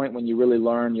one point when you really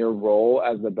learn your role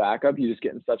as the backup, you just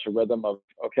get in such a rhythm of,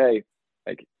 okay,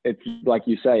 like it's like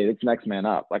you say, it's next man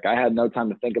up. Like I had no time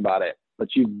to think about it, but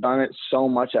you've done it so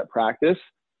much at practice.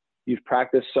 You've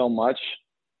practiced so much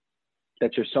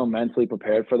that you're so mentally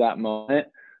prepared for that moment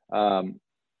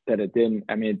that it didn't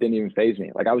even faze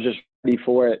me. Like I was just ready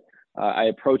for it. I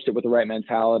approached it with the right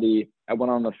mentality. I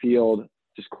went on the field,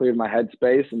 just cleared my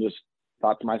headspace and just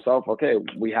thought to myself, okay,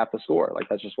 we have to score. Like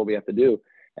that's just what we have to do.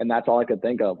 And that's all I could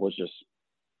think of was just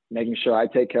making sure I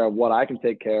take care of what I can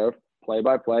take care of, play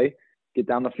by play, get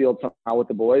down the field somehow with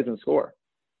the boys and score.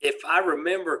 If I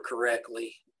remember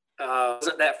correctly,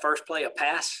 wasn't that first play a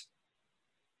pass?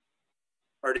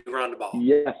 Or did you run the ball?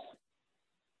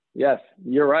 Yes,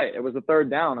 you're right. It was a third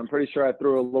down. I'm pretty sure I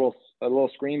threw a little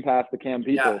screen pass to Cam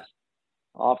Peoples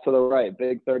off to the right.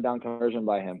 Big third down conversion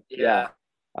by him. Quite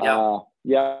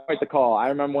the call. I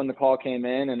remember when the call came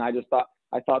in, and I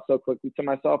thought so quickly to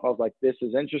myself. I was like, this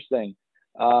is interesting.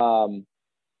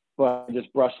 But I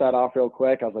just brushed that off real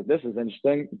quick. I was like, this is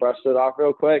interesting. Brushed it off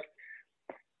real quick.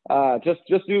 Just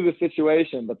due to the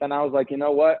situation. But then I was like, you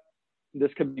know what?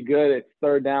 This could be good. It's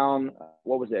third down.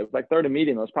 What was it? It was like third and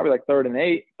medium. It was probably like 3rd and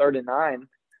 8, 3rd and 9.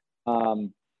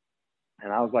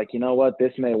 And I was like, you know what?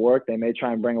 This may work. They may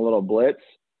try and bring a little blitz.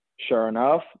 Sure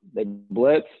enough, they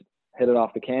blitz, hit it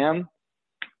off the Cam.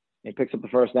 He picks up the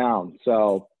first down.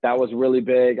 So that was really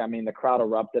big. I mean, the crowd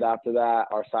erupted after that.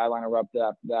 Our sideline erupted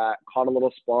after that. Caught a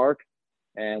little spark,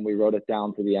 and we rode it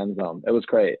down to the end zone. It was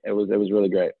great. It was really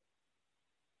great.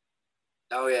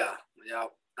 Oh, yeah. Yeah.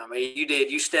 I mean, you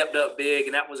did. You stepped up big,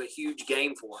 and that was a huge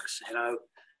game for us, you know,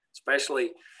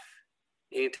 especially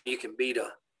anytime you can beat a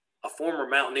former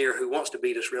Mountaineer who wants to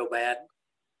beat us real bad.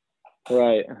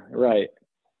 Right.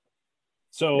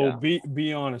 So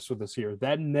be honest with us here.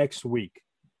 That next week,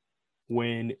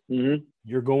 when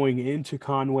you're going into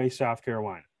Conway, South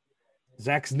Carolina,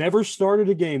 Zach's never started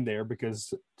a game there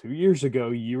because 2 years ago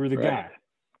you were the guy.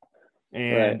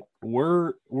 And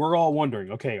we're all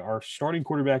wondering, okay, our starting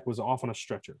quarterback was off on a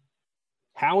stretcher.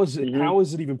 How is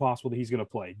it even possible that he's going to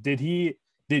play?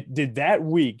 Did that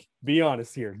week, be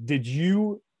honest here, did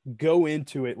you go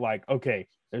into it like, okay,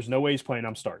 there's no way he's playing,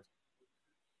 I'm starting?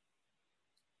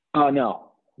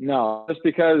 No, just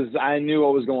because I knew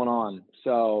what was going on.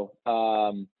 So,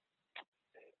 I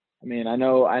mean, I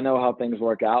know how things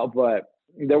work out, but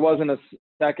there wasn't a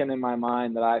second in my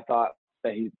mind that I thought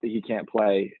that he can't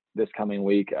play this coming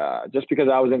week, just because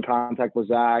I was in contact with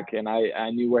Zach and I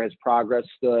knew where his progress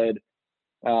stood.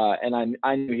 And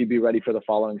I knew he'd be ready for the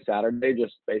following Saturday,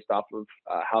 just based off of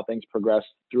how things progressed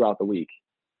throughout the week.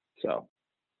 So.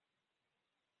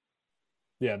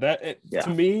 Yeah, to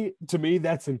me,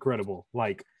 that's incredible.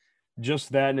 Like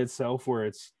just that in itself, where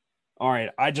it's all right.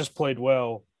 I just played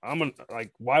well.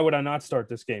 Why would I not start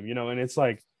this game? You know, and it's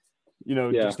like, you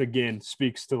know, just again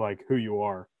speaks to like who you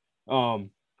are.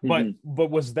 But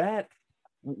was that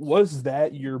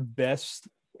your best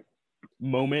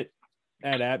moment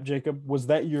at App, Jacob? Was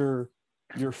that your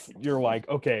like,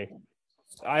 okay,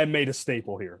 I made a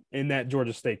staple here in that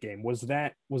Georgia State game? Was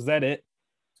that it?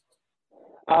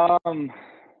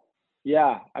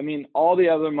 Yeah, I mean, all the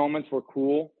other moments were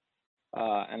cool,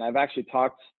 and I've actually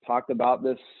talked about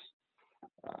this.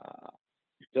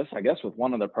 Just I guess with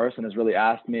one other person has really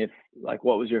asked me if like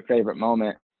what was your favorite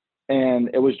moment, and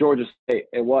it was Georgia State.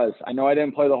 It was. I know I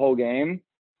didn't play the whole game,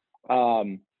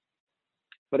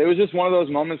 but it was just one of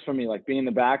those moments for me, like being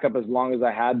the backup as long as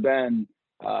I had been,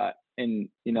 and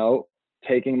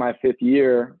taking my 5th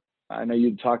year. I know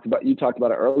you talked about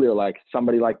it earlier. Like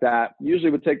somebody like that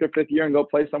usually would take their 5th year and go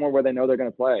play somewhere where they know they're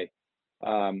going to play.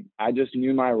 I just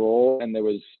knew my role, and there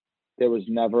was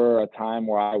never a time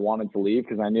where I wanted to leave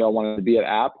because I knew I wanted to be at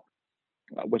App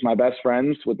with my best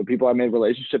friends, with the people I made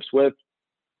relationships with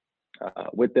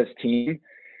this team.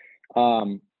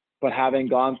 But having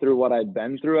gone through what I'd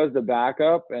been through as the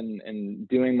backup and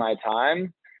doing my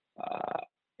time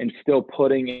and still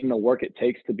putting in the work it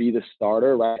takes to be the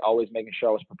starter, right? Always making sure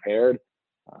I was prepared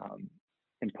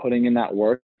and putting in that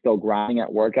work, still grinding at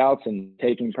workouts and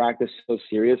taking practice so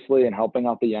seriously and helping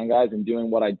out the young guys and doing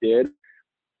what I did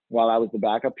while I was the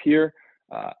backup here.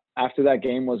 After that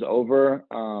game was over,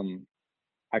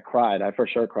 I cried. I for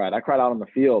sure cried. I cried out on the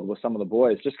field with some of the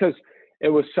boys just because it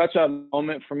was such a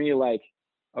moment for me. Like,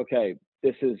 okay,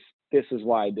 this is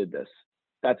why I did this.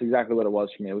 That's exactly what it was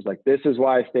for me. It was like, this is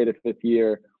why I stayed at 5th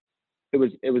year. It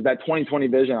was that 2020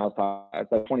 vision I was talking. It's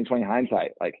that 2020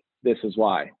 hindsight. Like, this is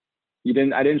why. I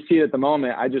didn't see it at the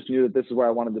moment. I just knew that this is where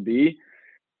I wanted to be,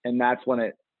 and that's when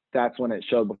it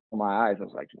showed before my eyes. I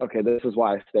was like, okay, this is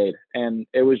why I stayed. And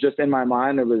it was just in my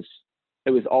mind. It was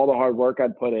all the hard work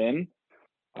I'd put in.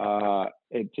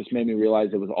 It just made me realize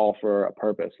it was all for a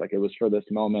purpose. Like, it was for this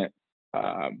moment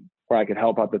where I could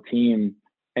help out the team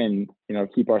and,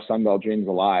 keep our Sun Belt dreams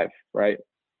alive. Right.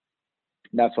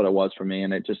 That's what it was for me.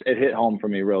 And it hit home for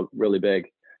me really big,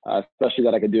 especially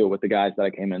that I could do it with the guys that I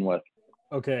came in with.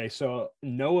 Okay. So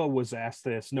Noah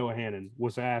Hannon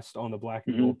was asked on the Black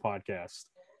and Gold podcast,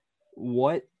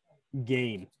 what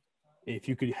game, if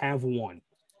you could have one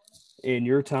in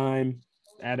your time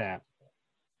at App,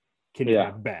 can you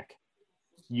have back?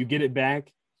 You get it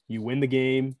back, you win the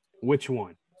game. Which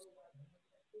one?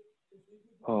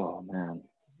 Oh man.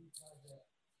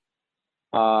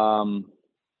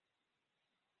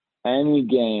 Any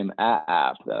game at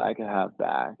App that I could have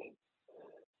back.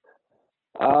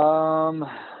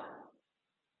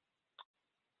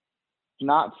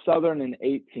 Not Southern in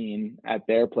 18 at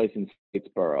their place in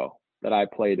Statesboro that I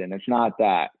played in. It's not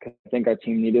that, because I think our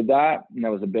team needed that, and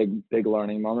that was a big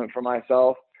learning moment for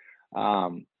myself.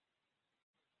 Gosh,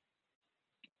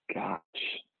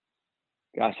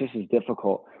 this is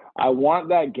difficult. I want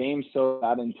that game so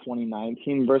bad in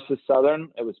 2019 versus Southern.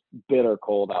 It was bitter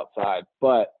cold outside,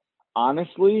 but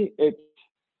honestly, it's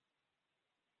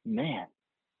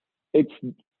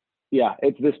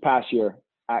this past year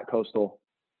at Coastal,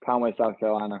 Conway, South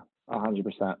Carolina,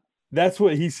 100%. That's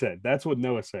what he said. That's what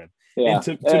Noah said. Yeah, and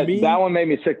to me, that one made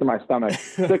me sick to my stomach.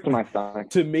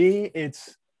 To me,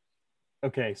 it's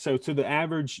okay. So to the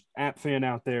average App fan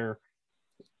out there,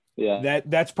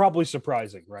 that's probably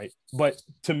surprising, right? But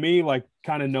to me, like,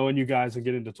 kind of knowing you guys and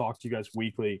getting to talk to you guys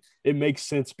weekly, it makes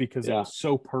sense because it was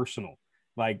so personal.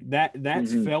 Like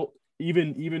that's felt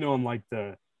even on like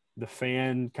the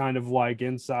fan kind of like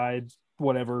inside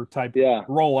whatever type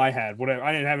role I had. Whatever,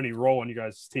 I didn't have any role on you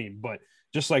guys' team, but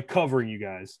just like covering you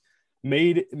guys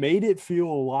made it feel a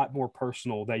lot more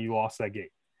personal that you lost that game.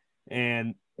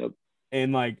 And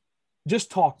like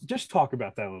just talk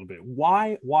about that a little bit.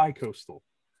 Why Coastal?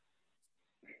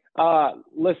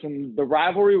 Listen, the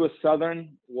rivalry with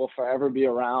Southern will forever be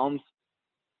around.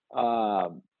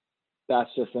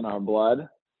 That's just in our blood,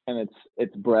 and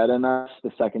it's bred in us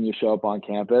the second you show up on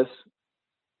campus.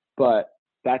 But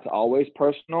that's always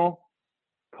personal.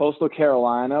 Coastal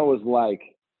Carolina was like,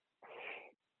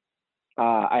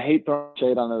 I hate throwing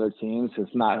shade on other teams.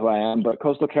 It's not who I am, but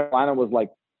Coastal Carolina was like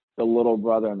the little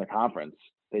brother in the conference.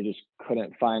 They just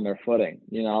couldn't find their footing,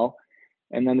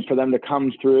 and then for them to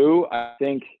come through, I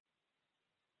think,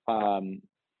 I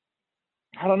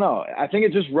don't know. I think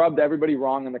it just rubbed everybody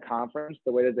wrong in the conference,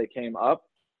 the way that they came up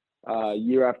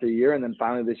year after year. And then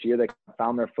finally this year, they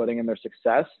found their footing and their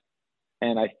success.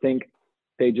 And I think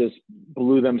they just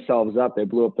blew themselves up. They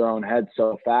blew up their own head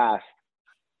so fast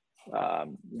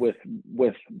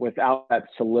without that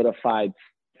solidified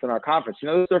in our conference.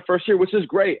 This is their first year, which is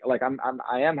great. Like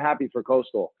I am happy for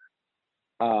Coastal.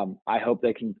 I hope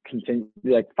they can continue,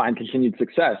 find continued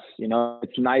success.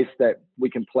 It's nice that we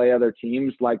can play other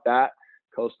teams like that,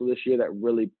 Coastal this year, that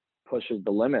really pushes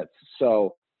the limits.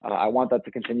 So I want that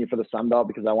to continue for the Sun Belt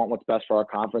because I want what's best for our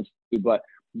conference too. But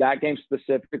that game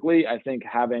specifically, I think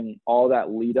having all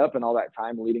that lead up and all that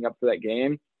time leading up to that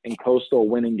game and Coastal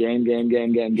winning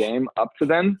game up to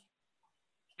then,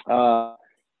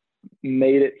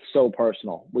 made it so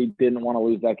personal. We didn't want to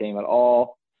lose that game at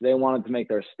all. They wanted to make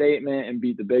their statement and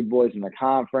beat the big boys in the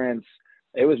conference.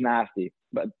 It was nasty,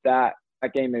 but that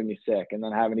game made me sick. And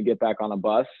then having to get back on a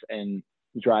bus and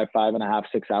drive 5.5,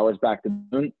 6 hours back to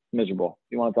Boone, miserable.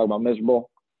 You want to talk about miserable?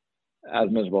 As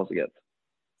miserable as it gets.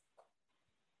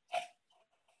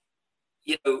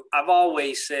 You know, I've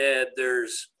always said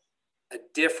there's a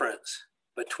difference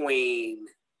between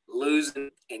losing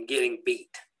and getting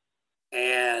beat.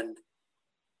 And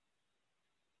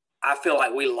I feel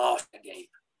like we lost the game.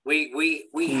 We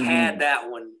had that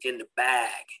one in the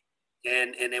bag,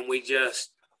 and then we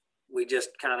just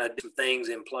kind of did things,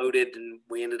 imploded, and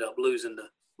we ended up losing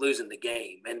the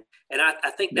game. And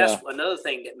I think that's another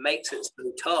thing that makes it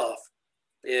so tough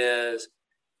is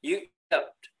you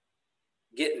kept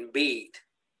getting beat.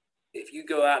 If you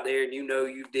go out there and you know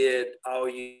you did all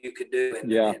you could do,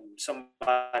 and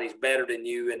somebody's better than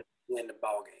you and win the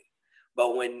ball game.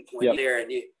 But when you're there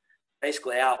and you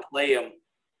basically outplay them,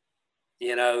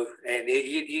 you know, and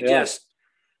you just,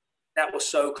 that was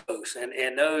so close.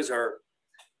 And those are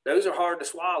hard to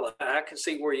swallow. I can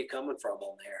see where you're coming from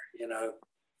on there, you know.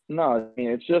 No, I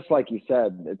mean, it's just like you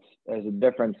said, there's a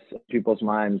difference in people's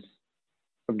minds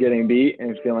of getting beat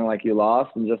and feeling like you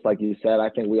lost. And just like you said, I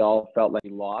think we all felt like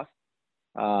we lost.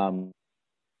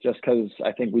 Just because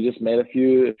I think we just made a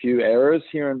few errors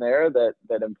here and there that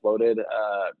imploded,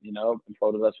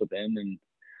 imploded us within.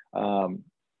 And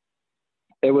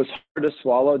it was hard to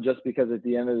swallow just because at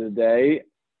the end of the day,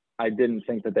 I didn't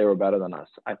think that they were better than us.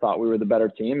 I thought we were the better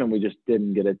team, and we just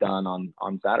didn't get it done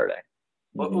on Saturday.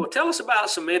 Well, tell us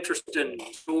about some interesting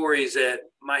stories that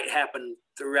might happen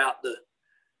throughout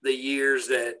the years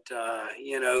that,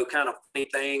 kind of funny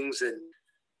things, and,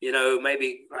 you know,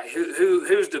 maybe like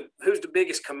who's the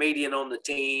biggest comedian on the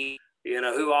team, you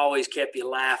know, who always kept you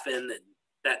laughing and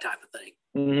that type of thing.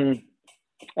 Mm-hmm.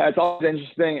 It's always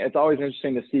interesting. It's always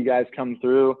interesting to see guys come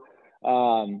through.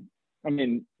 I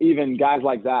mean, even guys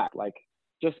like that, like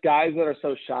just guys that are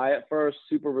so shy at first,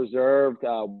 super reserved.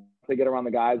 They get around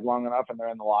the guys long enough and they're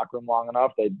in the locker room long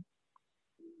enough, they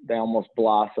almost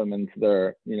blossom into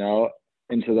their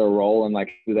role and like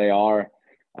who they are,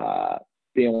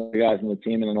 being one of the guys in the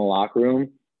team and in the locker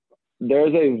room.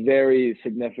 There's a very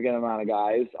significant amount of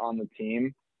guys on the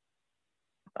team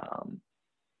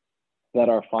that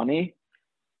are funny.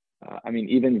 I mean,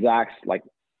 even Zach's, like,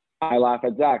 I laugh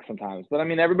at Zach sometimes. But, I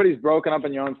mean, everybody's broken up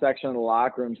in your own section of the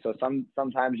locker room, so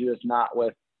sometimes you're just not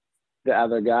with the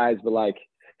other guys. But, like,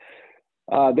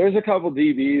 there's a couple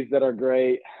DBs that are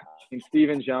great. I mean,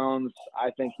 Steven Jones, I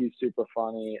think he's super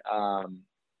funny.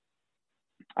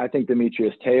 I think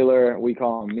Demetrius Taylor, we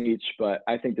call him Meech, but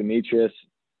I think Demetrius,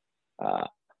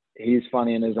 he's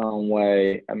funny in his own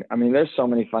way. I mean, there's so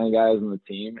many funny guys on the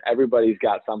team. Everybody's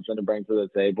got something to bring to the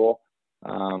table.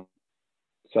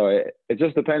 So it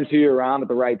just depends who you're around at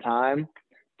the right time.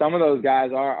 Some of those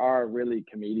guys are really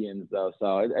comedians, though.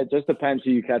 So it just depends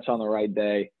who you catch on the right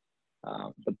day.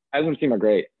 But the guys on the team are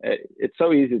great. It's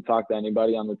so easy to talk to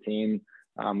anybody on the team,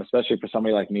 especially for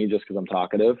somebody like me, just because I'm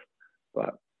talkative.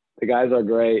 But the guys are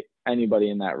great. Anybody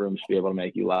in that room should be able to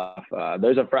make you laugh.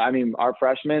 Our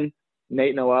freshman,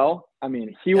 Nate Noel, I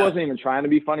mean, he wasn't even trying to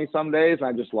be funny some days, and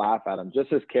I just laugh at him. Just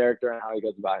his character and how he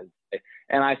goes about his day.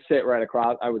 And I would sit right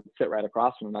across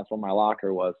from him. That's where my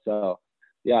locker was. So,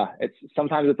 yeah,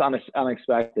 sometimes it's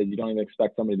unexpected. You don't even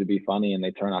expect somebody to be funny, and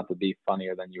they turn out to be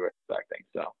funnier than you were expecting.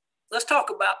 So let's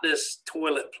talk about this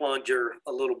toilet plunger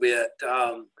a little bit.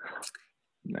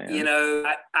 You know,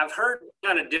 I've heard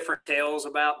kind of different tales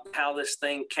about how this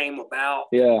thing came about.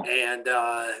 Yeah. And,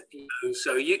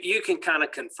 so you can kind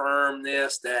of confirm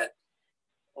this, that,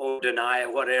 or deny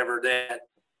it, whatever, that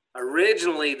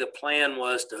originally the plan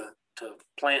was to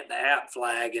plant the app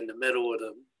flag in the middle of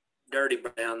the dirty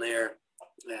down there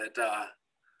at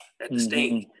the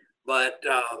Sting. But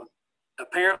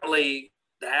apparently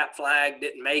the app flag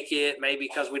didn't make it, maybe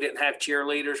because we didn't have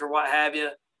cheerleaders or what have you.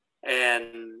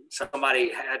 And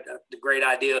somebody had the great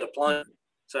idea to plunge.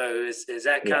 So is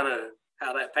that kind of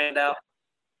how that panned out?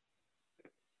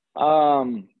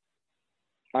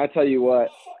 I tell you what,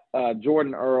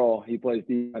 Jordan Earl, he plays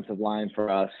defensive line for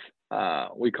us.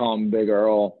 We call him Big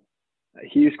Earl.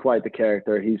 He's quite the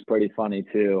character. He's pretty funny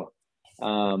too.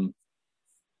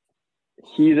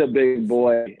 He's a big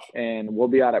boy, and we'll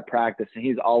be out at practice, and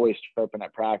he's always chirping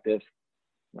at practice.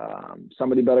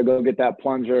 Somebody better go get that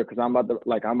plunger because I'm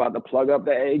about to plug up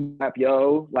the egg gap,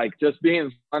 yo. Like, just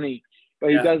being funny. But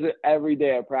he does it every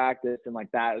day at practice, and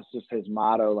like that is just his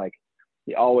motto. Like,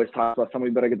 he always talks about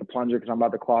somebody better get the plunger because I'm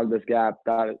about to clog this gap,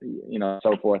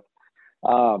 so forth.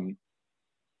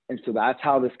 And so that's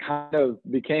how this kind of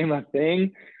became a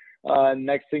thing.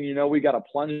 Next thing you know, we got a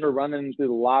plunger running through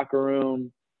the locker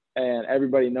room, and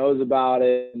everybody knows about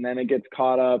it. And then it gets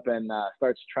caught up and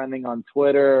starts trending on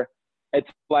Twitter. It's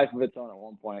life of its own at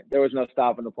one point. There was no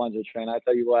stopping the plunger train. I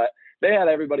tell you what, they had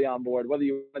everybody on board, whether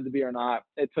you wanted to be or not.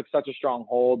 It took such a strong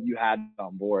hold, you had to be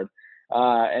on board.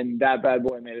 And that bad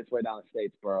boy made its way down to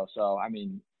Statesboro. So, I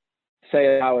mean,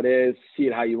 say it how it is, see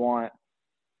it how you want.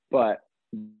 But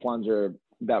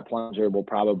that plunger will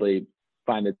probably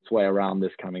find its way around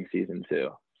this coming season too.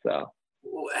 So,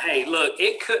 hey, look,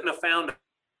 it couldn't have found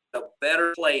a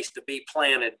better place to be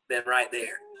planted than right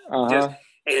there.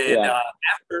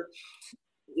 After,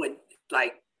 when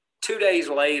like 2 days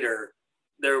later,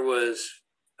 there was,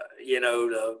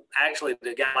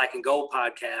 the Guy Like and Gold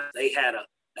podcast, they had a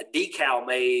decal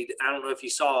made. I don't know if you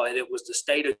saw it. It was the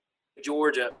state of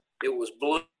Georgia. It was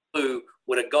blue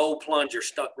with a gold plunger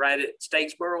stuck right at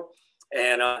Statesboro.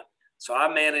 And so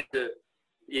I managed to,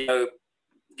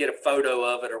 get a photo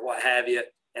of it or what have you.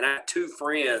 And I had 2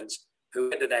 friends who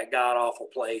went to that god-awful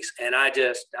place, and I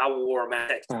wore them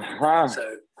out.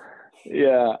 So,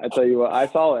 yeah, I tell you what, I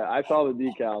saw it. I saw the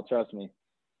decal, trust me.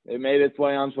 It made its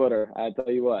way on Twitter, I tell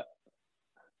you what.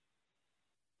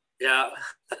 Yeah.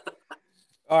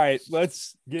 All right,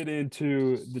 let's get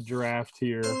into the draft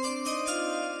here.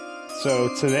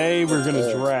 So today we're going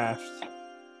to draft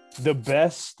the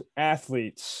best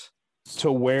athletes to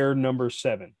wear number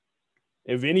 7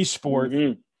 of any sport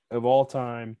of all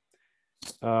time.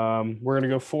 We're going to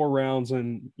go 4 rounds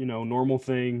and, normal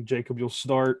thing. Jacob, you'll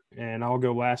start, and I'll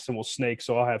go last, and we'll snake,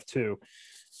 so I'll have 2.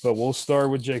 But we'll start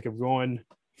with Jacob going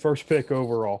first pick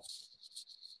overall.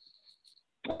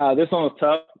 This one was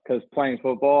tough because playing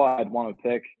football, I'd want to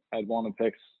pick,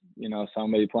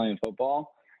 somebody playing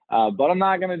football. But I'm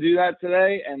not going to do that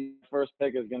today, and the first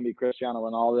pick is going to be Cristiano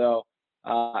Ronaldo.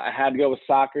 I had to go with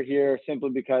soccer here simply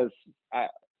because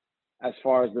as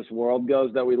far as this world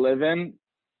goes that we live in,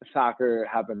 soccer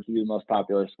happens to be the most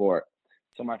popular sport.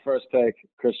 So my first pick,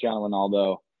 Cristiano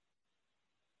Ronaldo,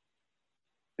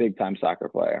 big-time soccer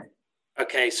player.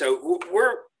 Okay, so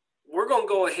we're going to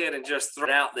go ahead and just throw it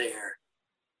out there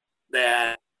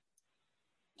that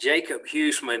Jacob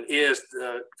Huesman is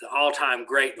the all-time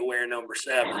great to wear number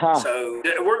 7. So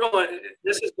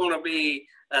this is going to be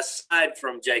aside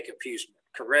from Jacob Huesman,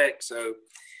 correct? So,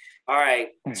 all right.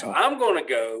 So I'm going to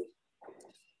go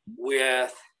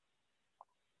with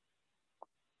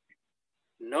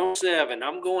number 7.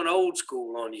 I'm going old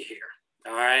school on you here.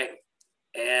 All right.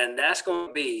 And that's going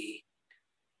to be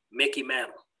Mickey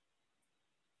Mantle.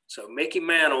 So Mickey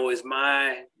Mantle is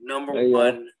my number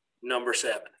 1, number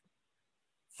 7.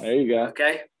 There you go.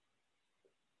 Okay.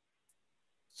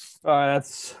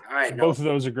 That's all right. Both of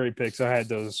those are great picks. I had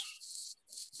those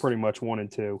pretty much 1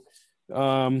 and 2.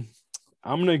 I'm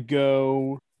gonna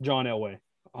go John Elway.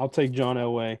 I'll take John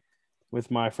Elway with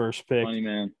my first pick. Funny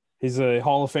man. He's a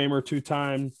Hall of Famer,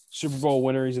 2-time Super Bowl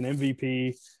winner. He's an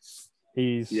MVP.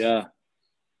 He's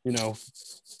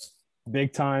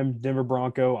big time Denver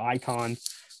Bronco icon.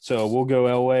 So we'll go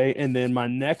Elway. And then my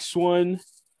next one.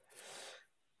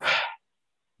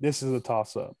 This is a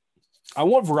toss-up. I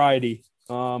want variety,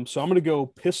 so I'm going to go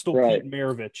Pistol Pete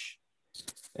Maravich.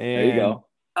 And, there you go.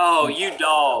 Oh, you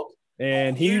dog!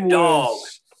 And he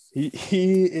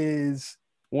is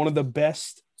one of the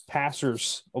best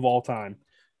passers of all time.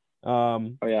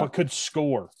 But could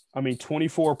score. I mean,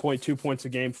 24.2 points a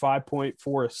game,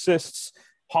 5.4 assists,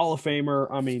 Hall of Famer.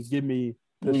 I mean, give me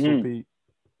Pistol Pete.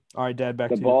 All right, Dad, back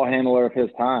to you. The ball handler of his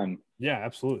time. Yeah,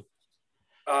 absolutely.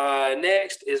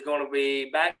 Next is going to be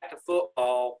back to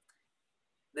football.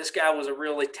 This guy was a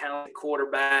really talented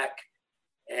quarterback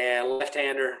and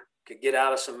left-hander, could get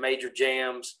out of some major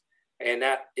jams, and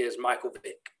that is Michael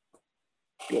Vick.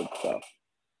 Good stuff.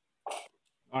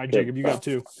 All right, Jacob, you got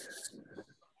 2.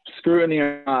 Scrutiny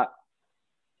or not,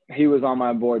 he was on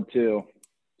my board too.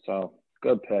 So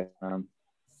good pick, man.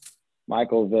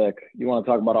 Michael Vick. You want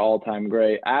to talk about an all-time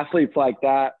great. Athletes like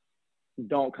that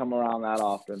don't come around that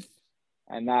often.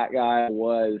 And that guy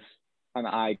was an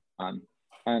icon.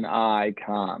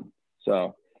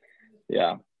 So,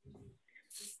 yeah.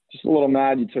 Just a little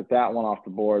mad you took that one off the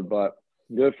board, but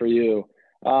good for you.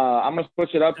 I'm going to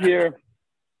switch it up here.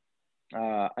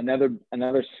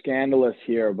 Another scandalous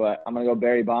here, but I'm going to go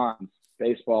Barry Bonds,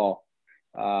 baseball.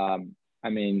 I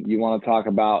mean, you want to talk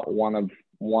about one of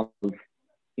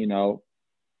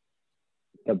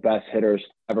the best hitters to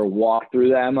ever walk through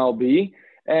the MLB.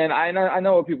 And I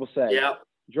know what people say. Yeah.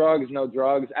 Drugs, no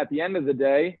drugs. At the end of the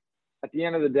day,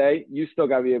 you still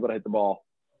got to be able to hit the ball.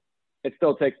 It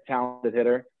still takes a talented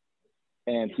hitter,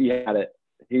 and he had it.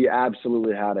 He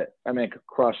absolutely had it. I mean, could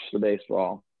crush the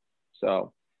baseball.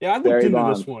 So yeah, I looked Barry into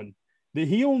Bonds. this one.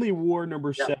 He only wore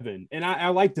number 7, and I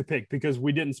like the pick because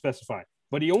we didn't specify.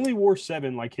 But he only wore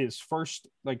 7 like his first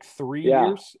 3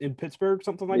 years in Pittsburgh,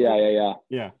 something like that.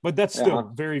 Yeah, but that's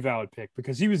still very valid pick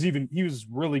because he was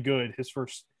really good his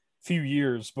first few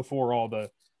years before all the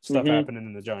stuff happening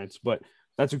in the Giants. But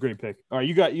that's a great pick. All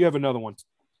right, you have another one.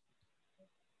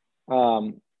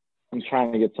 I'm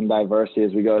trying to get some diversity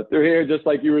as we go through here, just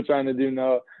like you were trying to do.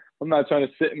 No, I'm not trying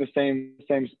to sit in the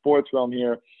same sports realm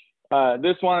here.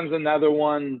 This one's another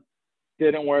one.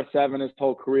 Didn't wear 7 his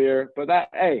whole career, but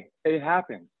it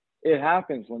happens. It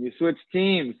happens when you switch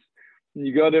teams.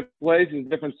 You go to places,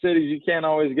 different cities. You can't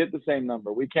always get the same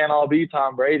number. We can't all be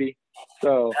Tom Brady.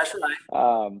 So that's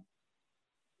right.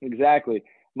 Exactly.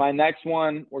 My next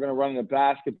one, we're going to run into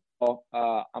basketball.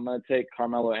 I'm going to take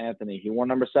Carmelo Anthony. He wore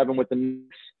number 7 with the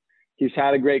Knicks. He's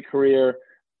had a great career.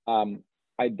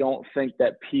 I don't think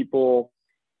that people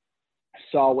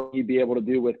saw what he'd be able to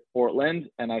do with Portland,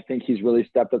 and I think he's really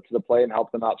stepped up to the plate and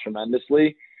helped them out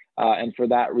tremendously. And for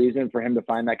that reason, for him to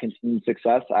find that continued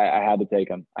success, I had to take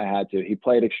him. I had to. He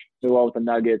played extremely well with the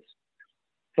Nuggets.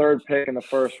 3rd pick in the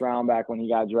first round back when he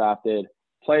got drafted.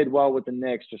 Played well with the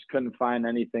Knicks, just couldn't find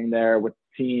anything there with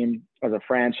the team as a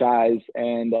franchise.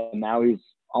 And now he's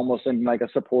almost in like a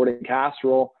supporting cast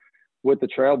role with the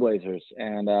Trailblazers.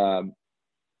 And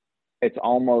it's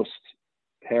almost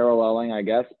paralleling, I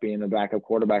guess, being the backup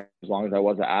quarterback as long as I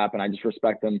was at App. And I just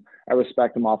respect him. I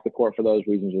respect him off the court for those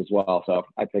reasons as well. So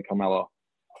I'd take Carmelo.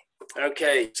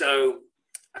 Okay, so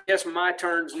I guess my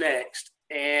turn's next.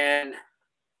 And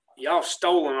y'all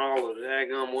stolen all of the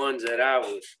daggum ones that I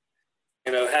was,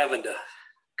 having to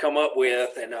come up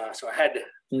with. And so I had to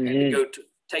go to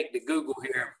take the Google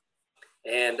here.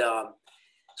 And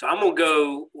so I'm going to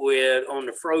go with on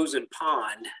the frozen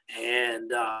pond.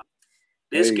 And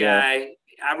this guy,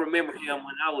 I remember him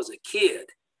when I was a kid.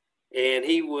 And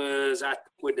he was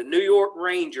with the New York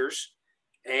Rangers.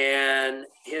 And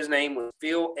his name was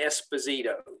Phil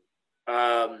Esposito.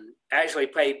 Actually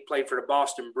played for the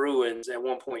Boston Bruins at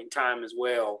one point in time as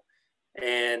well.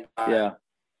 And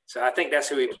so I think that's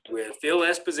who he was with. Phil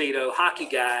Esposito, hockey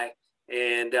guy.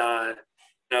 And, I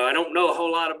don't know a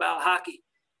whole lot about hockey,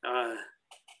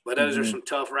 but those are some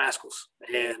tough rascals.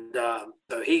 And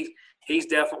so he's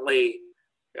definitely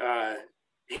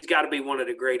he's got to be one of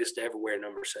the greatest to ever wear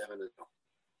number 7 as well.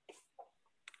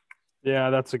 Yeah,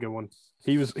 that's a good one.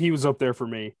 He was up there for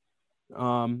me.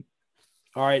 All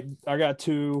right, I got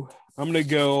 2. I'm going to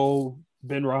go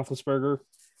Ben Roethlisberger.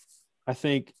 I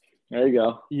think there you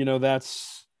go.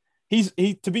 That's he's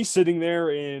to be sitting there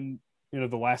in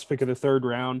the last pick of the 3rd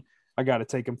round. I got to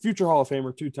take him. Future Hall of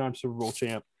Famer, 2-time Super Bowl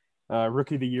champ,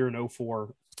 Rookie of the Year in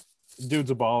 2004.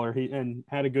 Dude's a baller. He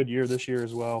had a good year this year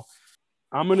as well.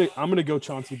 I'm gonna go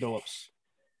Chauncey Billups,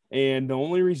 and the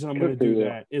only reason I'm going to do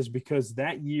that is because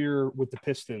that year with the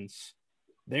Pistons,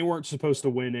 they weren't supposed to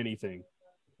win anything.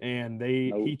 And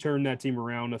he turned that team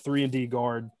around, a 3-and-D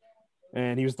guard,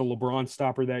 and he was the LeBron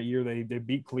stopper that year. They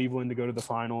beat Cleveland to go to the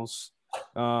finals.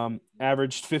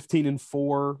 Averaged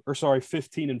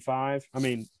 15-5. I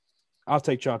mean, I'll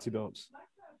take Chauncey Billups.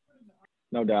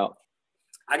 No doubt.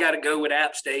 I got to go with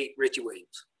App State, Richie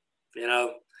Williams.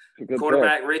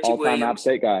 Quarterback pick. Richie All-time Williams. App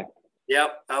State guy.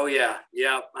 Yep. Oh yeah.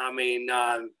 Yep. I mean,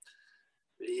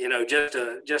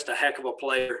 just a heck of a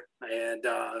player, and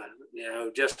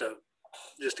just a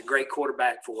great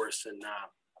quarterback for us. And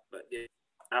but yeah,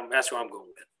 that's what I'm going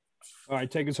with. All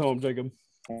right, take us home, Jacob.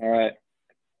 All right.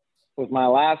 With my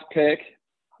last pick,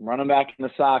 I'm running back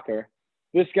into soccer.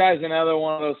 This guy's another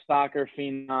one of those soccer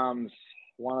phenoms,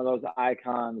 one of those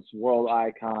icons, world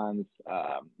icons.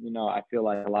 I feel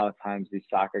like a lot of times these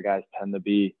soccer guys tend to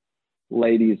be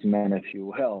ladies' men, if you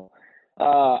will.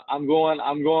 I'm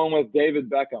going with David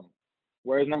Beckham.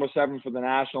 Wears number 7 for the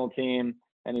national team,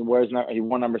 and he wore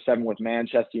number 7 with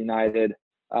Manchester United.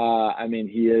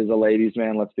 He is a ladies'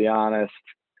 man. Let's be honest.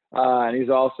 And he's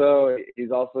also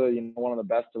one of the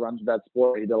best to run through that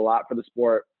sport. He did a lot for the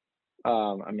sport.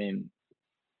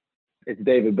 It's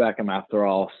David Beckham after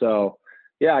all. So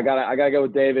yeah, I gotta go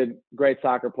with David. Great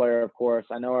soccer player, of course.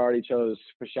 I know I already chose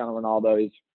Cristiano Ronaldo.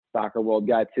 He's a soccer world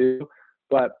guy too,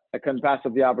 but I couldn't pass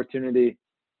up the opportunity.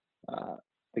 The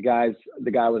guy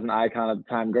was an icon at the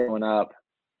time growing up.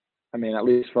 At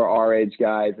least for our age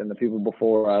guys and the people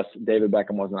before us, David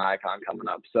Beckham was an icon coming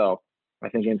up. So I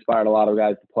think he inspired a lot of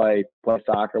guys to play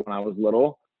soccer when I was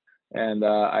little, and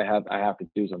I have to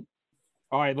choose him.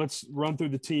 All right, let's run through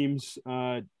the teams.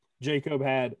 Jacob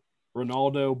had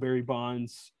Ronaldo, Barry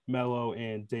Bonds, Melo,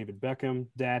 and David Beckham.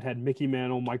 Dad had Mickey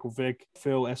Mantle, Michael Vick,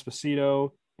 Phil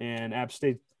Esposito, and App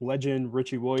State legend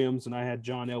Richie Williams. And I had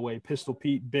John Elway, Pistol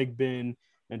Pete, Big Ben,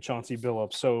 and Chauncey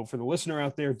Billups. So for the listener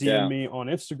out there, DM me on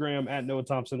Instagram at Noah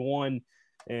Thompson1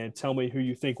 and tell me who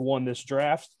you think won this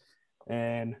draft.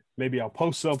 And maybe I'll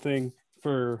post something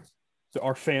for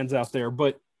our fans out there.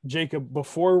 But Jacob,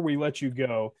 before we let you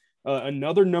go,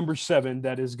 another number 7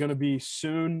 that is going to be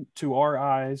soon to our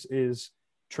eyes is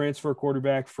transfer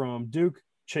quarterback from Duke,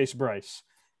 Chase Bryce.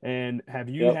 And have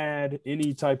you had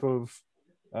any type of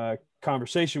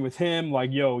conversation with him,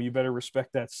 like, yo, you better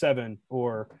respect that 7,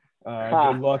 or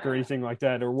good luck, or anything like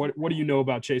that? Or what do you know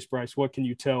about Chase Bryce? What can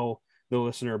you tell the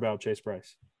listener about Chase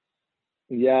Bryce?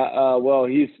 Yeah, well,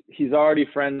 he's already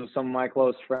friends with some of my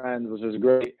close friends, which is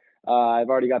great. I've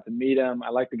already got to meet him. I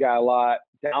like the guy a lot.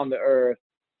 Down to earth,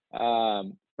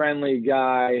 friendly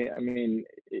guy. I mean,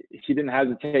 he didn't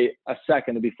hesitate a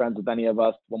second to be friends with any of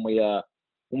us when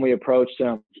we approached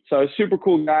him. So super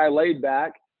cool guy, laid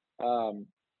back.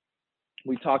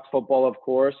 We talked football, of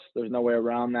course. There's no way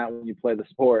around that when you play the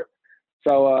sport.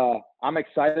 So I'm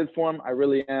excited for him. I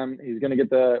really am. He's going to get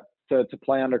to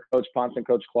play under Coach Ponce and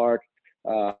Coach Clark,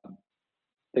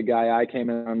 the guy I came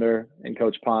in under, and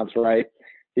Coach Ponce, right?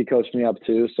 He coached me up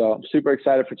too. So I'm super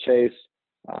excited for Chase.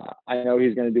 I know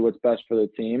he's going to do what's best for the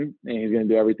team, and he's going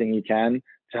to do everything he can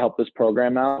to help this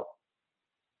program out,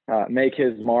 make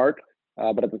his mark,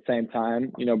 but at the same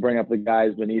time, bring up the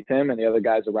guys beneath him and the other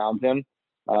guys around him.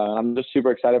 I'm just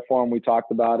super excited for him. We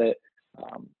talked about it,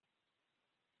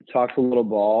 talked a little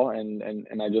ball, and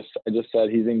I just said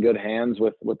he's in good hands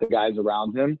with the guys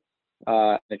around him.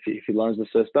 If he learns the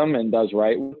system and does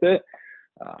right with it,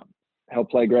 he'll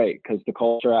play great, because the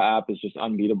culture at App is just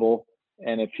unbeatable.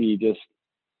 And if he just,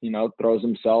 throws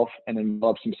himself and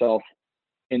envelops himself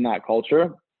in that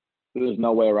culture, there's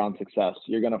no way around success.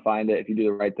 You're going to find it if you do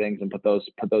the right things and put those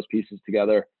pieces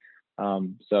together.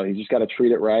 So he's just got to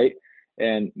treat it right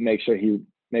and make sure he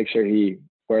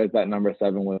wears that number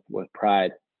 7 with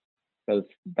pride, because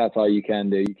that's all you can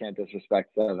do. You can't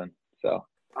disrespect 7. So.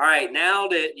 All right. Now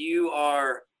that you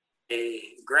are a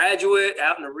graduate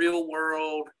out in the real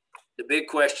world, the big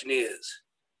question is,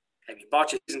 have you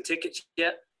bought your season tickets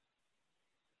yet?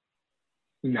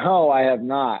 No, I have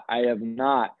not. I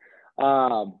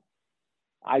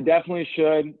definitely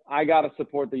should. I got to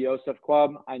support the Yosef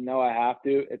Club. I know I have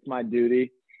to. It's my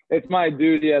duty. It's my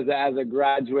duty as a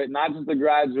graduate, not just a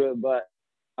graduate, but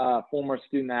former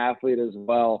student athlete as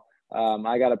well.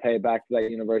 I got to pay it back to that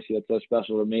university that's so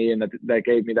special to me, and that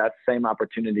gave me that same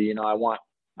opportunity. I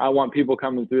want people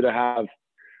coming through to have,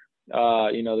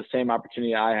 the same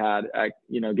opportunity I had at,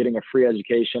 getting a free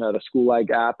education at a school like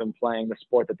App and playing the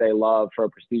sport that they love for a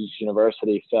prestigious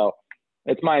university. So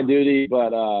it's my duty,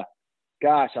 but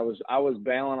gosh, I was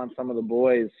bailing on some of the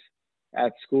boys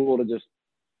at school to just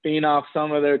fiend off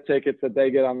some of their tickets that they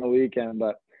get on the weekend,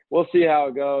 but we'll see how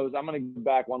it goes. I'm going to give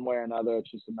back one way or another. It's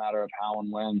just a matter of how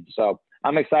and when. So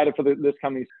I'm excited for this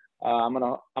coming. I'm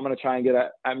gonna try and get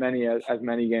as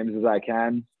many games as I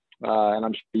can, and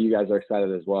I'm sure you guys are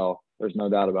excited as well. There's no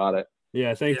doubt about it.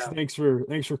 Yeah, thanks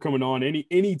for coming on.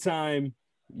 Anytime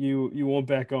you want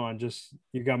back on, just,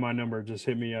 you got my number. Just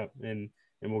hit me up and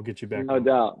we'll get you back. No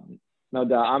doubt.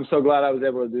 I'm so glad I was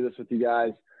able to do this with you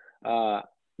guys.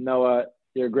 Noah,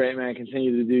 you're a great man.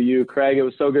 Continue to do you. Craig, it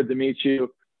was so good to meet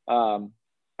you. I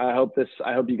hope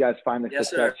you guys find the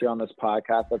success here on this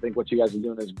podcast. I think what you guys are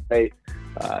doing is great.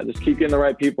 Just keep getting the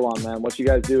right people on, man. What you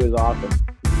guys do is awesome.